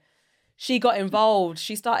me. She got involved.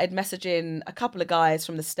 She started messaging a couple of guys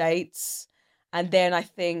from the States, and then I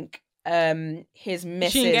think his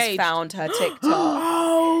missus found her TikTok.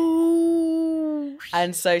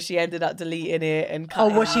 And so she ended up deleting it and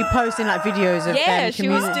cutting was she posting like videos of them? she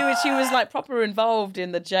was like proper involved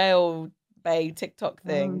in the jail bay TikTok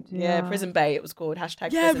thing. Prison Bay it was called.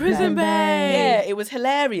 Hashtag Prison Bay. Yeah, it was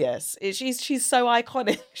hilarious. She's so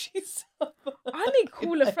iconic. She's so I need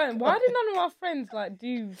cooler friends. Why did none of our friends like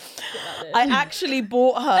do shit like this? I actually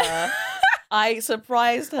bought her I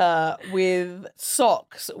surprised her with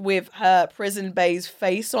socks with her Prison Bay's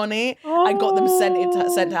face on it. I got them sent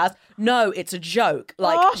to house. No, it's a joke.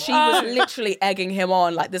 Like she was literally egging him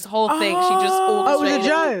on. Like this whole thing, she just orchestrated. It was a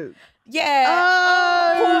joke.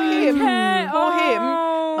 Yeah. Poor him. Poor him.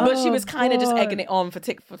 But she was kind of just God. egging it on for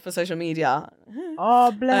social media.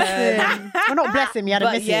 Oh, bless him. Well, not bless him. He had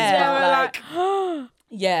a missus.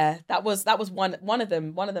 Yeah, that was one of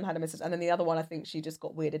them. One of them had a missus, and then the other one, I think she just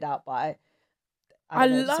got weirded out by. I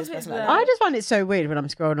love it. I just find it so weird when I'm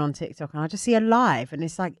scrolling on TikTok and I just see a live and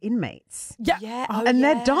it's like inmates. Yeah. And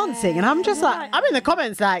they're dancing and I'm just like, I'm in the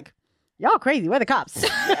comments like, Y'all crazy. Where the cops?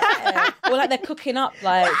 Yeah. Or like they're cooking up,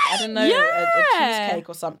 like, I don't know, a cheesecake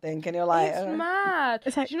or something. And you're like, It's mad.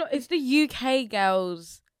 It's like- Do you know, it's the UK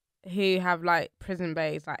girls who have like prison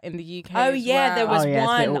bays, like in the UK. oh as yeah, well. there was it's a bit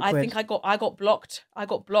one. I awkward. think I got blocked. I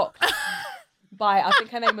got blocked by, I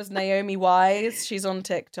think her name was Naomi Wise. She's on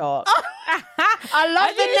TikTok. I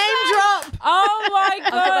love the name drop. Oh my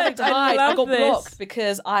I've got nothing god, to hide. I love got this. blocked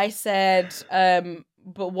because I said,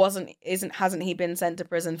 but hasn't he been sent to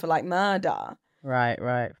prison for like murder? Right.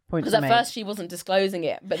 Point Because to at make. first she wasn't disclosing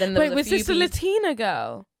it, but then there Wait, was was this a Latina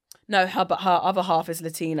girl? No, but her other half is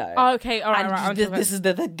Latino. Oh, okay, all right, And right. I'm this is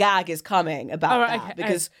the gag is coming about All right, that okay,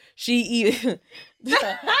 because she.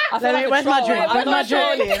 I feel like a where's my troll. drink? I'm Where's not my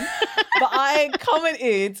drink? trolling, but I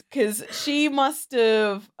commented because she must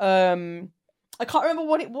have. I can't remember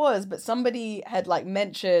what it was, but somebody had like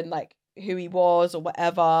mentioned like who he was or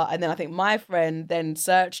whatever, and then I think my friend then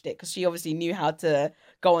searched it because she obviously knew how to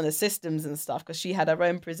go on the systems and stuff because she had her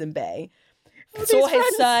own prison bay. Saw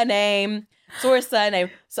his surname. So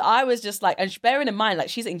I was just like, and bearing in mind, like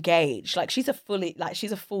she's engaged, like she's a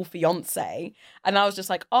full fiance, and I was just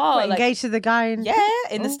like, oh, Wait, like, engaged to the guy in...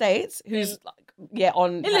 in the States, who's like,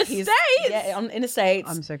 in the States? In the States.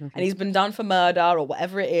 I'm so confused. And he's been done for murder or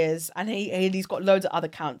whatever it is, and he's got loads of other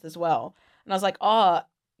counts as well. And I was like, oh,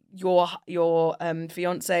 your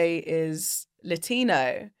fiance is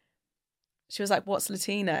Latino. She was like, what's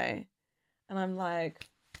Latino? And I'm like,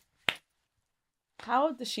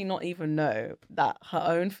 how does she not even know that her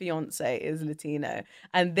own fiance is Latino?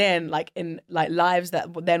 And then like in like lives that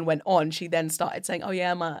then went on, she then started saying, oh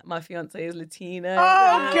yeah, my fiance is Latino.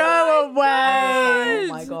 Oh, go away. Oh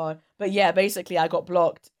my God. But yeah, basically I got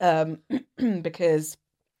blocked because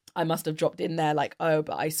I must have dropped in there like, oh,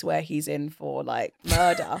 but I swear he's in for like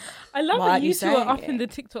murder. I love Why that aren't you two are saying up it? in the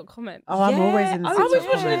TikTok comments. Oh, I'm always Yeah, in the I I was TikTok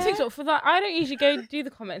watching the comments. TikTok for that. I don't usually go do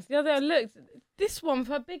the comments. The other day I looked. This one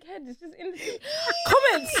for her big head is just in the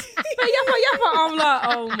comments. But yappa. I'm like,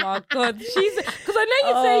 oh my God. She's because I know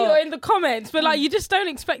you say you're in the comments, but like you just don't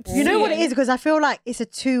expect to You know see what it is? Because I feel like it's a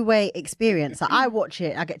two-way experience. Like I watch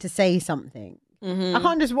it, I get to say something. I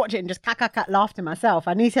can't just watch it and just laugh to myself.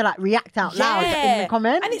 I need to like react out loud in the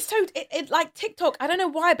comments. And it's so it like TikTok, I don't know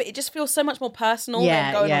why, but it just feels so much more personal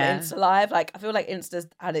Yeah, than going yeah. on Insta Live. Like I feel like Insta's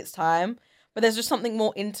had its time. But there's just something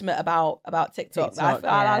more intimate about TikTok. TikTok,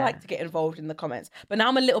 I yeah. like to get involved in the comments. But now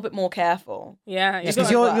I'm a little bit more careful. Yeah,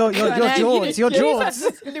 Because you're Jourds. You're Jourds.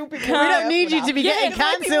 A little bit We don't need you to be getting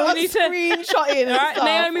cancelled. need to- screenshotting and Right, stuff,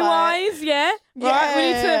 Naomi like- Wise, yeah. Right,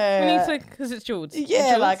 we need to, because it's Jourds.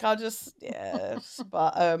 Yeah, Jourds. like I'll just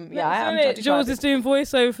but yeah, I am. Isn't it? Jourds is doing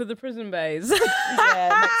voiceover for the prison bays. Yeah,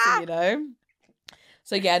 next thing you know.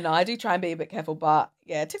 So yeah, no, I do try and be a bit careful, but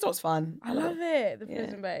yeah, TikTok's fun. I love it. The Yeah.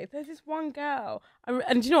 prison bays. There's this one girl,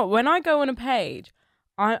 and do you know what? When I go on a page,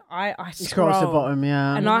 I Scroll to the bottom,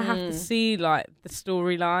 yeah. and I have to see like the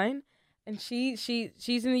storyline. And she's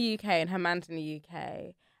in the UK, and her man's in the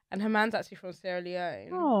UK, and her man's actually from Sierra Leone.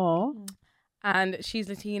 Oh, And she's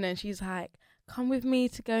Latina, and she's like, come with me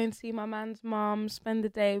to go and see my man's mum, spend the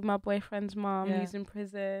day with my boyfriend's mum, Yeah. who's in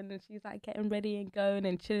prison. And she's like getting ready and going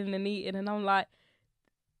and chilling and eating. And I'm like,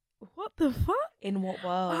 what the fuck? In what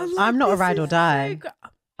world? I'm, I'm not a this ride or is die. so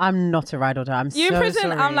I'm not a ride or die. I'm you so in prison?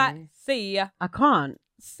 sorry. I'm like, see ya. I can't.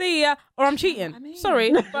 See ya. Or I'm cheating. I mean,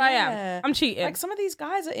 Sorry, but I yeah. am. I'm cheating. Like some of these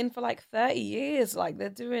guys are in for like 30 years. Like they're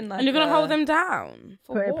doing like. and you're going to hold them down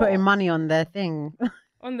for what? Putting money on their thing.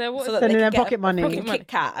 on their what? So that Sending they their can get pocket money. Pocket Kit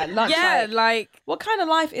Kat at lunch. yeah, like what kind of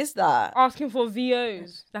life is that? asking for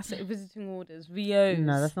VOs. That's it, visiting orders. VOs.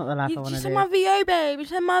 No, that's not the life I You want to said do. my VO, babe. You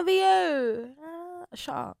said my VO.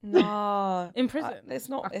 Shut up. No, In prison? it's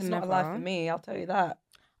not. I It's can not a life never. for me. I'll tell you that.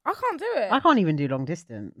 I can't do it. I can't even do long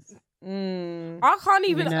distance. I can't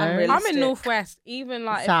even. You know? I'm in Unrealistic. Northwest. Even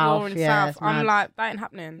like South, if you're in yeah, South, it's I'm mad. like that ain't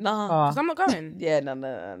happening. Nah. Because I'm not going. Yeah, no.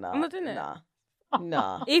 I'm not doing it. Nah.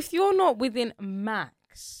 Nah. If you're not within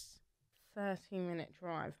max 30-minute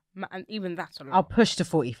drive, and even that's a lot. I'll push to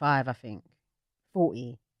 45, I think.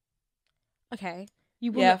 40. Okay.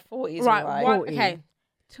 You Yeah, will 40 is right. alright. 40. Okay.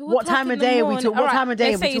 2 What o'clock time in of the day are we morning. talk- what Alright, time of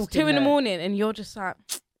day let's are we say it's talking 2 in the though? morning, and you're just like,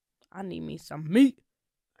 I need me some meat.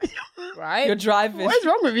 Right? You're driving. What is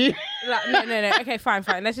wrong with you? Like, no. Okay, fine.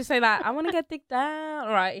 Let's just say like, I want to get dick down.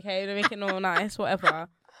 All right, okay, to make it all nice, whatever.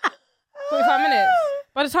 45 minutes.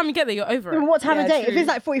 By the time you get there, you're over it. What time of Yeah, day? If true. it's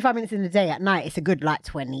like 45 minutes in the day at night, it's a good like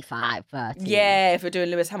 25, 30. Yeah, if we're doing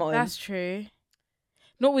Lewis Hamilton. That's true.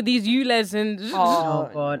 Not with these ULEZ and... Oh,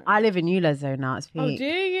 God. I live in Eulers though now. It's peak. Oh, do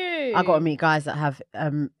you? I got to meet guys that have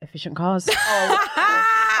efficient cars. Oh,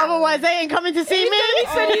 Otherwise, they ain't coming to see me.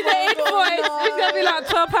 Send you the invoice. It's going to be like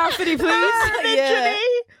 £12 for the please. Literally.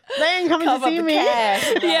 They ain't coming to Cover see the me.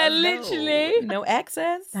 cash. Yeah, No. literally. No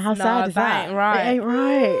excess. How No, sad is that that? ain't right. It ain't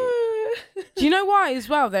right. Do you know why as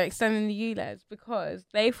well they're extending the ULEZ? Because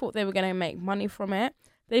they thought they were going to make money from it.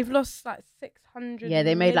 They've lost like 600 Yeah,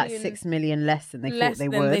 they made like million 6 million less than they less thought they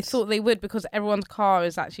than would. they thought they would because everyone's car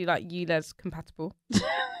is actually like ULEZ compatible.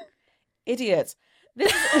 Idiots.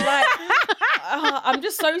 This is like, I'm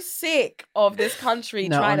just so sick of this country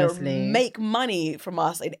No, trying honestly. to make money from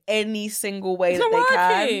us in any single way It's that not they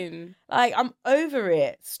can. working. Like, I'm over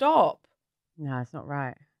it. Stop. No, it's not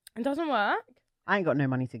right. It doesn't work. I ain't got no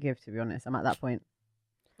money to give, to be honest. I'm at that point.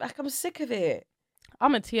 Like, I'm sick of it.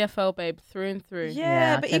 I'm a TFL babe through and through.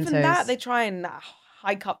 Yeah, Yeah, but 10 even toes. that, they try and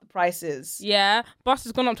hike up the prices. Yeah, bus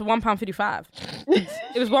has gone up to £1.55.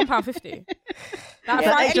 It was £1.50. That's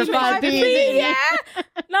Yeah, like extra extra 5p, 5p, yeah.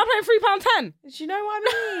 Now I'm paying £3.10. Do you know what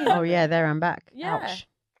I mean? Oh, yeah, there and back. Yeah. Ouch.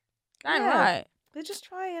 That ain't Yeah. right. They just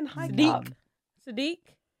try and hike Sadiq. up. Sadiq.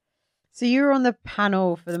 So you were on the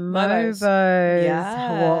panel for the Mobos. Mobos.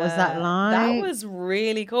 Yeah. What was that like? That was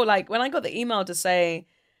really cool. Like, when I got the email to say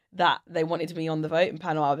that they wanted me on the voting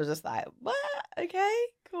panel, I was just like, what? Okay,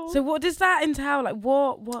 cool. So what does that entail? Like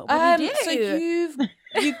what do you do?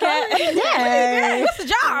 So you get Yeah. What's the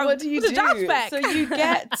job? What do you What's do? the job spec? So you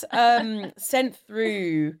get sent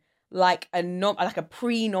through like a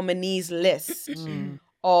pre-nominees list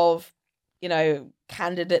of, you know,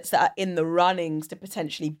 candidates that are in the runnings to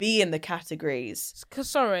potentially be in the categories.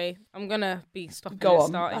 Sorry, I'm gonna be stopping. Go this on,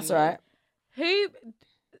 starting that's all right. Who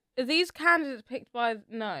are these candidates picked by?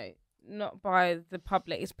 No, not by the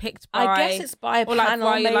public. It's picked by. I guess it's by a or like panel,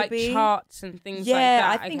 by like maybe. charts and things Yeah,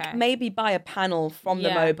 like that. I think Okay. maybe by a panel from the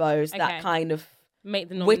Yeah, Mobos that okay. kind of Make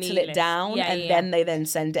the nominee whittle it list. down, Yeah, and yeah, then they then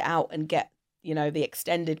send it out and get, you know, the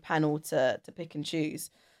extended panel to pick and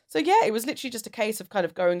choose. So yeah, it was literally just a case of kind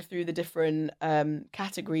of going through the different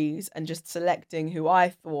categories and just selecting who I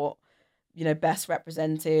thought, you know, best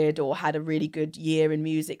represented or had a really good year in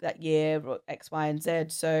music that year, or X, Y, and Z.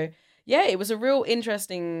 So yeah, it was a real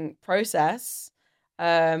interesting process.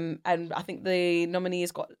 And I think the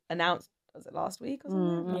nominees got announced, was it last week or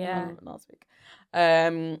something? Yeah. Last week.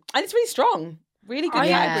 And it's really strong. Really good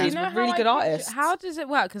categories with really good artists. How does it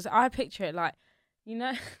work? Because I picture it like, you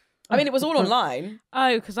know. I mean, it was all online.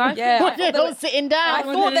 Oh, because I Yeah, thought- I thought They're there all was- sitting I down.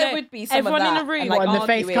 Everyone thought in there a- would be some everyone of in that. a room. And, like, When the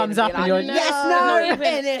face arguing comes and up being and you're, like, yes, no, no, not even-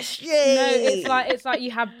 finish. No, it's like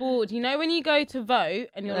you have board. You know when you go to vote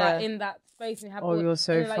and you're like Yeah. in that space and you have Oh, board, you're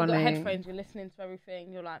so and you're, like, funny. You got headphones. You're listening to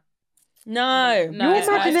everything. You're like, No, No, Your it's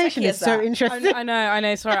not as imagination techie is as so that. interesting. I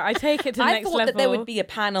know. Sorry, I take it to the I next thought level. that there would be a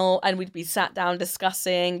panel and we'd be sat down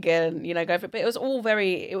discussing and, you know, go for it. But it was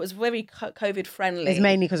very COVID friendly. It's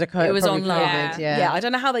mainly because of COVID. It was online. COVID, yeah. I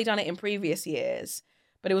don't know how they done it in previous years,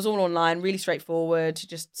 but it was all online, really straightforward. You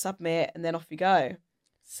just submit and then off you go.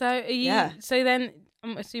 So are you? Yeah. So then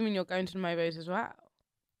I'm assuming you're going to the Mobos as well.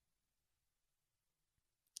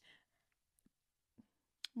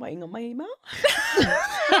 Waiting on my email.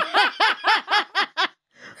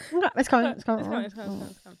 Let's go. Let's come.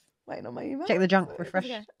 Waiting on my email. Check the junk. Refresh.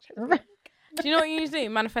 Okay. Do you know what you need to do?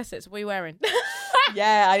 Manifest it. So what are you wearing?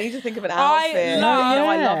 Yeah, I need to think of an I outfit. love- I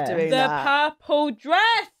Yeah. love doing The that. purple dress.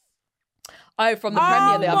 Oh, from the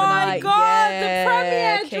premiere the other my night. God, the Yeah,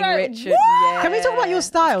 premiere King dress. Richard. What? Yeah. Can we talk about your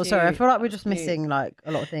style? That's Sorry, I cute. feel like we're just That's cute. missing like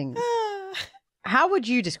a lot of things. How would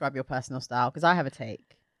you describe your personal style? Because I have a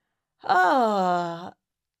take.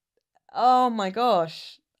 Oh my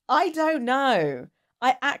gosh. I don't know.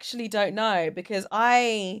 I actually don't know because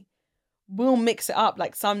I will mix it up.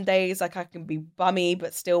 Like some days, like I can be bummy,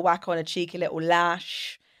 but still whack on a cheeky little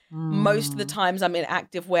lash. Most of the times I'm in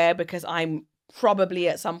active wear because I'm probably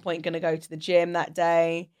at some point going to go to the gym that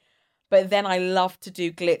day. But then I love to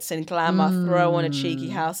do glitz and glamour, throw on a cheeky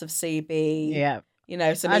House of CB. Yeah. You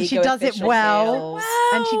know, some And she ego does it official well. heels,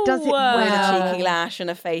 And she does it with a well. cheeky lash and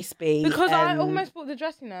a face beat. Because I and- almost bought the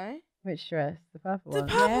dress, you know. Which dress? The purple The one.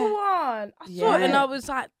 purple one. I saw it and Yeah. I was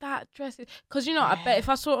like, that dress is... Because, you know, I bet if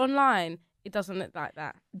I saw it online, it doesn't look like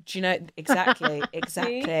that. Do you know exactly?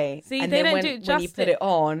 Exactly. See, and they then don't when, do it when you put justice. it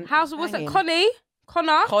on, How's what's banging. it?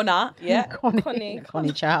 Connor? Connor, yeah. Connie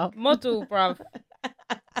Chow. Model, bruv.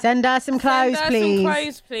 Send us some clothes, Send her please. some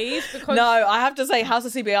clothes, please. Because No, I have to say, House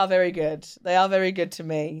of CB are very good. They are very good to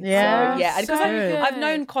me. Yeah? so, yeah. And 'cause So I've good.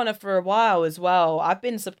 known Connor for a while as well. I've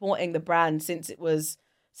been supporting the brand since it was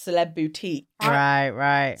Celeb Boutique.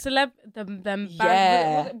 Right. celeb, them band,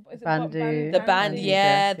 Yeah. what is it, Bandu. The band, Bandu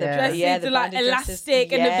yeah, dress, the yeah. Dresses, yeah, the the like banded dresses,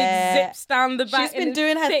 elastic and the big yeah. zips down the back. She's been and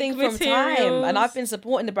doing her thick thing from time, materials. and I've been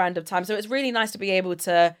supporting the brand of time. So it's really nice to be able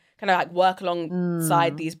to kind of like work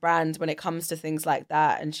alongside these brands when it comes to things like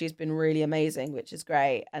that. And she's been really amazing, which is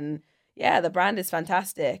great. And yeah, the brand is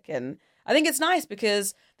fantastic. And I think it's nice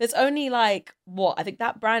because there's only like I think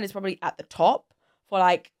that brand is probably at the top for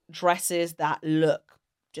like dresses that look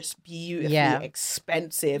just beautifully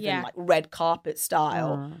expensive and like red carpet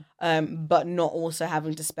style, but not also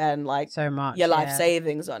having to spend like so much your life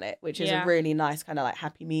savings on it, which is a really nice kind of like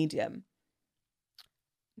happy medium.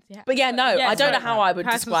 Yeah. But I don't know how I would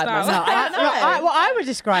describe myself. I would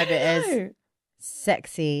describe it as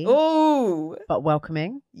sexy, but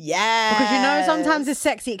welcoming. Yeah, because sometimes it's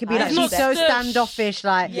sexy. It could be like she's so standoffish,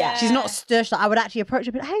 like she's not stush. Like I would actually approach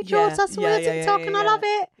her, and be like, "Hey, Jourds, I saw your TikTok, and I love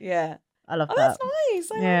it." Yeah. I love that. That's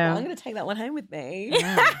nice. I'm going to take that one home with me.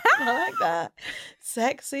 Yeah. I like that.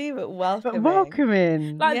 Sexy, but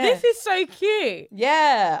welcoming. Like, this is so cute.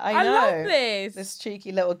 Yeah, I know. I love this. This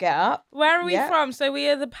cheeky little get up. Where are we from? So we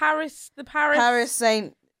are the Paris. Paris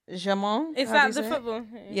Saint-Germain. Is that the football?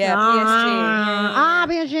 Yeah, PSG.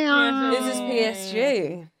 PSG. This is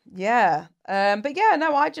PSG. Yeah. But yeah,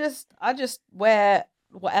 no, I just wear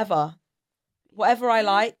whatever I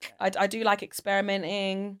like. I do like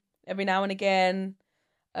experimenting every now and again.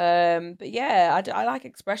 But yeah, I like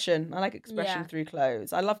expression. I like expression through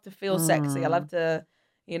clothes. I love to feel sexy. I love to,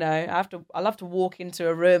 I love to walk into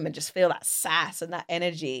a room and just feel that sass and that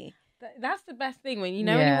energy. That's the best thing when when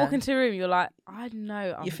you walk into a room, you're like, I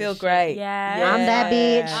know. You feel great. Yeah. I'm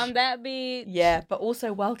that bitch. Yeah, but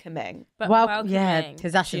also welcoming. Welcoming. Yeah,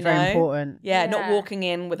 because that's very important. Yeah, not walking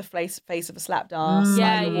in with a face of a slapped ass.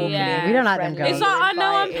 Yeah. We don't like them girls. It's like, I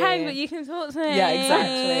know I'm paying, but you can talk to me. Yeah,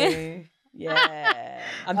 exactly. Yeah.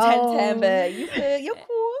 I'm 10-10, but you're cool. You're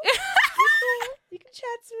cool. You can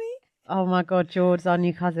chat to me. Oh my God, Jourds, our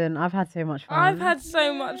new cousin. I've had so much fun. I've had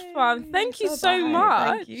so much fun. Thank you so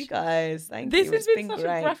much. Thank you guys. Thank you. This has been such a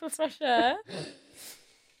breath of fresh air.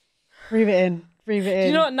 Breathe it in. Do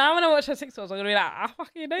you know what? Now when I watch her TikToks, I'm gonna be like, I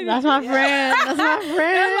fucking know. That's my friend. That's my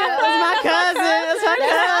friend. That's my cousin. That's my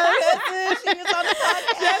cousin. She was on the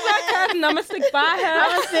podcast. That's my cousin. I'm gonna stick by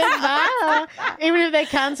her. Even if they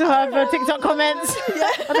cancel her for TikTok comments,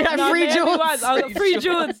 I'll be like, free Jourds. I'll get free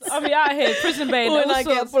Jourds. I'll be out here, prison bail. When I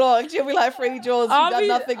get blocked, she'll be like, free Jourds. You've done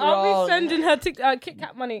nothing wrong. I'll be sending her Kit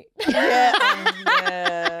Kat money.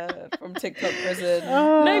 Yeah, from TikTok prison.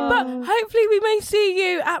 No, but hopefully we may see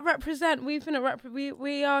you at Represent. We've been at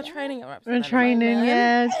we are training at Represent. We're training,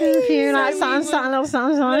 yes. Thank you. Like something. Amazing.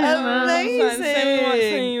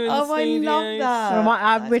 Oh, I love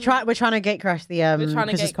that. We're trying to gate crash the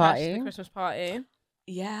Christmas party.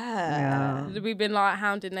 Yeah. We've been like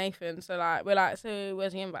hounding Nathan, so like we're like, so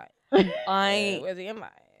where's the invite? Where's the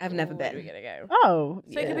invite? I've never been. Where are we gonna go? Oh,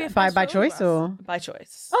 so it could be a by choice or by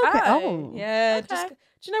choice. Okay. Oh, yeah. Okay. Just,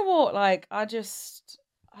 do you know what? Like, I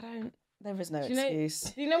don't. There is no excuse.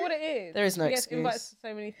 Do you know what it is? There is no excuse. Invites to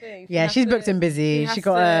so many things. Yeah, she's booked and busy. She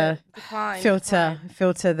got to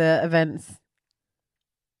filter the events.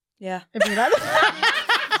 Yeah.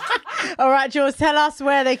 All right, Jourds, tell us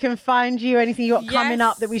where they can find you. Anything you got coming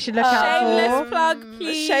up that we should look out for? Shameless plug,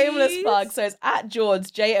 please. Shameless plug. So it's at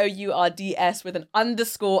Jourds, Jourds with an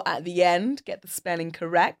underscore at the end. Get the spelling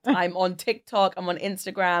correct. I'm on TikTok. I'm on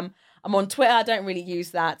Instagram. I'm on Twitter. I don't really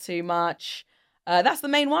use that too much. That's the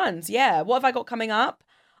main ones. Yeah. What have I got coming up?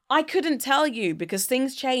 I couldn't tell you because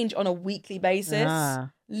things change on a weekly basis.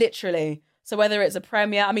 Literally. So whether it's a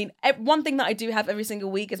premiere, I mean, one thing that I do have every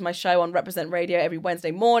single week is my show on Represent Radio every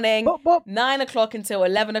Wednesday morning, 9 o'clock until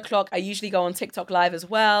 11 o'clock. I usually go on TikTok Live as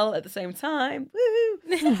well at the same time.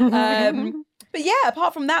 Woo! But yeah,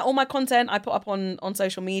 apart from that, all my content I put up on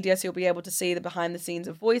social media, so you'll be able to see the behind the scenes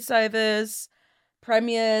of voiceovers,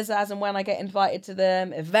 premieres as and when I get invited to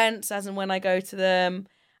them, events as and when I go to them.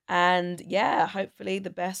 And yeah, hopefully the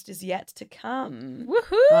best is yet to come.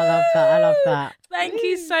 Woohoo! I love that. Thank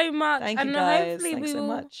you so much. Thank you guys. Hopefully Thanks so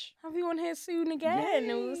much. Have you on here soon again.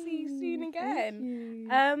 And we'll see you soon again.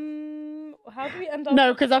 How do we end up?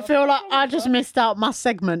 No, because I feel like I just missed out my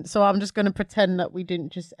segment, so I'm just going to pretend that we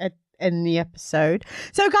didn't just end the episode.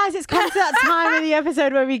 So guys, it's come to that time of the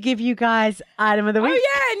episode where we give you guys item of the week. Oh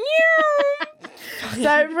yeah, new.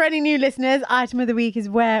 So for any new listeners, item of the week is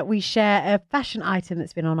where we share a fashion item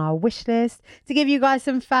that's been on our wish list to give you guys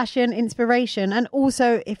some fashion inspiration. And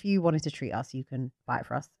also, if you wanted to treat us, you can buy it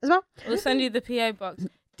for us as well. We'll send you the PO box.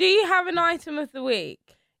 Do you have an item of the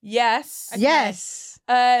week? Yes. Okay. Yes.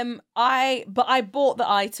 I bought the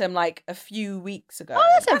item like a few weeks ago. Oh,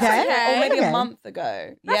 that's okay. Or maybe a month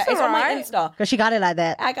ago. That's it's on my Insta. Because she got it like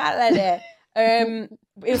that. I got it like that.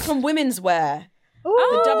 It was from Women's Wear. Ooh.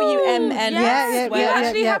 The WMN. Yes. We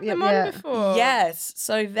actually had them on before. Yes.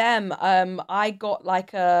 So them, I got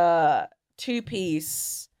like a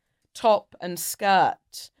 2-piece top and skirt.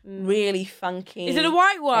 Really funky. Is it the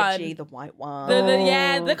white one? Edgy, the white one.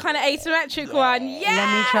 The kind of asymmetric one. Yes! Let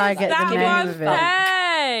me try and get the name of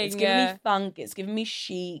it. It's giving me funk. It's giving me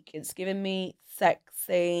chic. It's giving me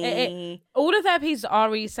sexy. All of their pieces are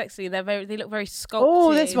really sexy. They look very sculpted.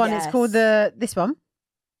 Oh, this one. It's called this one.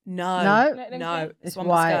 No. It's one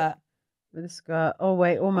white with a skirt. Oh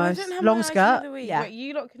wait, almost long skirt. Yeah. Wait,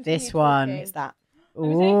 you lot this one. It's that.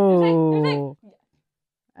 Ooh.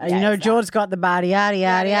 You know, Jourds got the body, yada,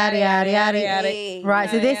 yada, yada, yada, yada. Right,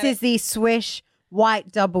 so this is the Swish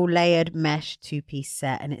white double layered mesh 2-piece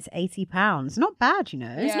set, and it's £80. Not bad, you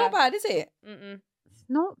know. It's not bad, is it? It's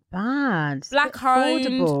not bad. Black honed,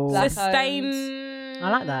 sustained. I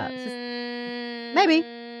like that. Maybe.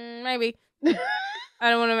 I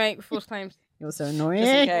don't want to make false claims. You're so annoying.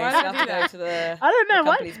 Just in case, I have to go to the. I don't know.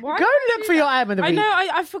 Why? Go look for your item of the week. I know.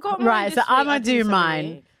 I forgot. Right, so I'm gonna do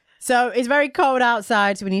mine. So it's very cold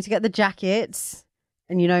outside, so we need to get the jackets.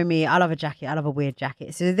 And you know me, I love a jacket. I love a weird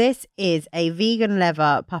jacket. So this is a vegan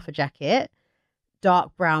leather puffer jacket,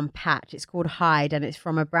 dark brown patch. It's called Hide, and it's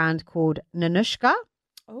from a brand called Nanushka.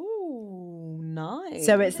 Oh, nice.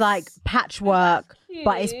 So it's like patchwork,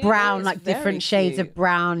 but it's brown, like different shades of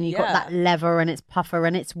brown. You got that leather, and it's puffer,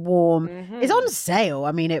 and it's warm. It's on sale.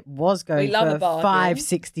 I mean, it was going for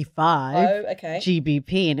 $5.65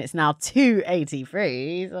 GBP, and it's now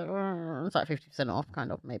 $2.83. So it's like 50% off,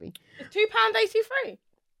 kind of, maybe. It's £2.83.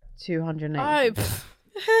 280.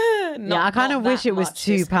 I kind of wish it was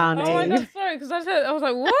 £2. Oh my god, sorry, because I was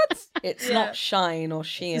like, what? It's not Shine or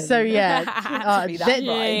Shein. So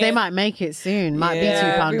they might make it soon. Might be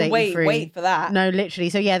 £2.83. Wait for that. No, literally.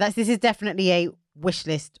 So yeah, this is definitely a wish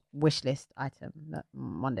list item.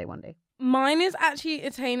 One day. Mine is actually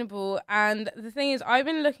attainable, and the thing is, I've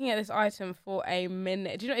been looking at this item for a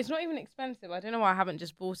minute. Do you know? It's not even expensive. I don't know why I haven't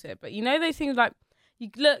just bought it, but you know those things like. You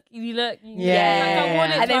look. And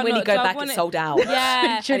then when you go back, it's sold out.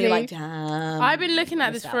 Yeah. And you're like, damn. I've been looking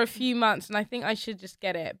at this for a few months, and I think I should just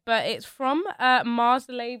get it. But it's from Mars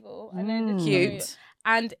the label. And then cute.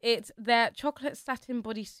 And it's their chocolate satin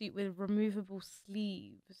bodysuit with removable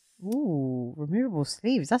sleeves. Ooh, removable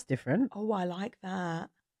sleeves. That's different. Oh, I like that.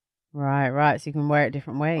 Right. So you can wear it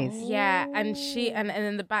different ways. Oh. Yeah, and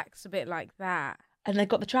then the back's a bit like that. And they've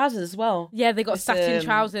got the trousers as well. Yeah, they got satin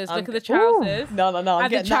trousers. Look at the trousers. Ooh. No, I'm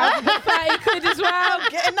and getting the trousers are 30 quid as well.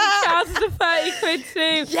 I'm getting that. The trousers are 30 quid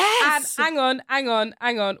too. Yes. And hang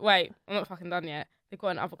on. Wait, I'm not fucking done yet. They've got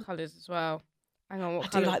in other colours as well. Hang on,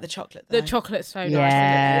 what colour? I do like the chocolate though. The chocolate's so nice.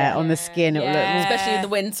 Yeah, on the skin it will look. Especially in the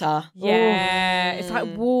winter. Yeah, it's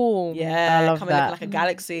like warm. Yeah, I love coming that. like a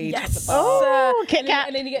galaxy. Yes. Oh, Kit Kat.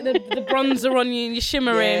 And then you get the bronzer on you and you're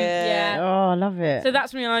shimmering. Yeah. Oh, I love it. So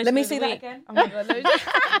that's me. Let me see that again. Oh my god.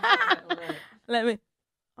 Let me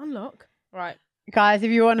unlock. Right. Guys, if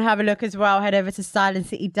you want to have a look as well, head over to Silent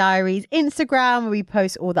City Diaries Instagram, where we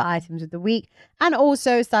post all the items of the week, and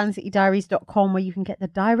also silentcitydiaries.com, where you can get the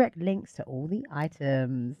direct links to all the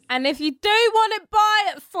items. And if you do want to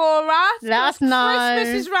buy it for us, let us know.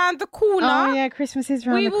 Christmas is round the corner. Oh yeah, Christmas is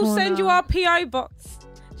round the corner. We will send you our PO box.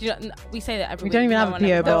 We say that every week. We don't even have a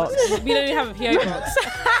PO box. We don't even have a PO box.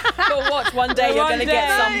 But watch, one day you're going to get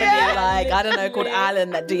somebody like, I don't know, called Alan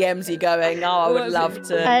that DMs you going, oh, I would love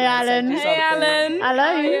to. Hey, Alan. Hey, Alan. I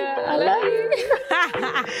love you. I love you.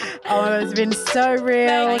 Oh, it's been so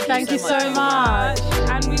real. Thank you so much.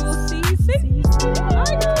 And we will see you soon.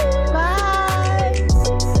 Bye. Bye.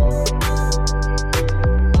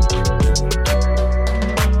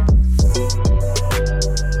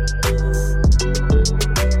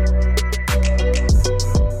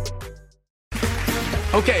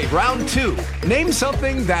 Okay, round two. Name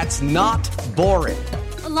something that's not boring.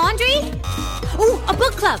 A laundry? Ooh, a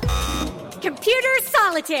book club. Computer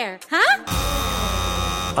solitaire, huh?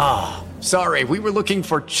 Ah, oh, sorry, we were looking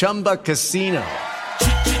for Chumba Casino.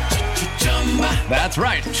 That's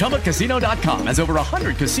right, ChumbaCasino.com has over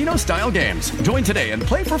 100 casino-style games. Join today and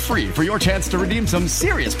play for free for your chance to redeem some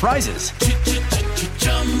serious prizes.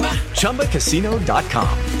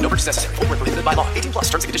 ChumbaCasino.com. No purchase necessary. Void where prohibited by law. 18+.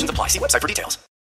 Terms and conditions apply. See website for details.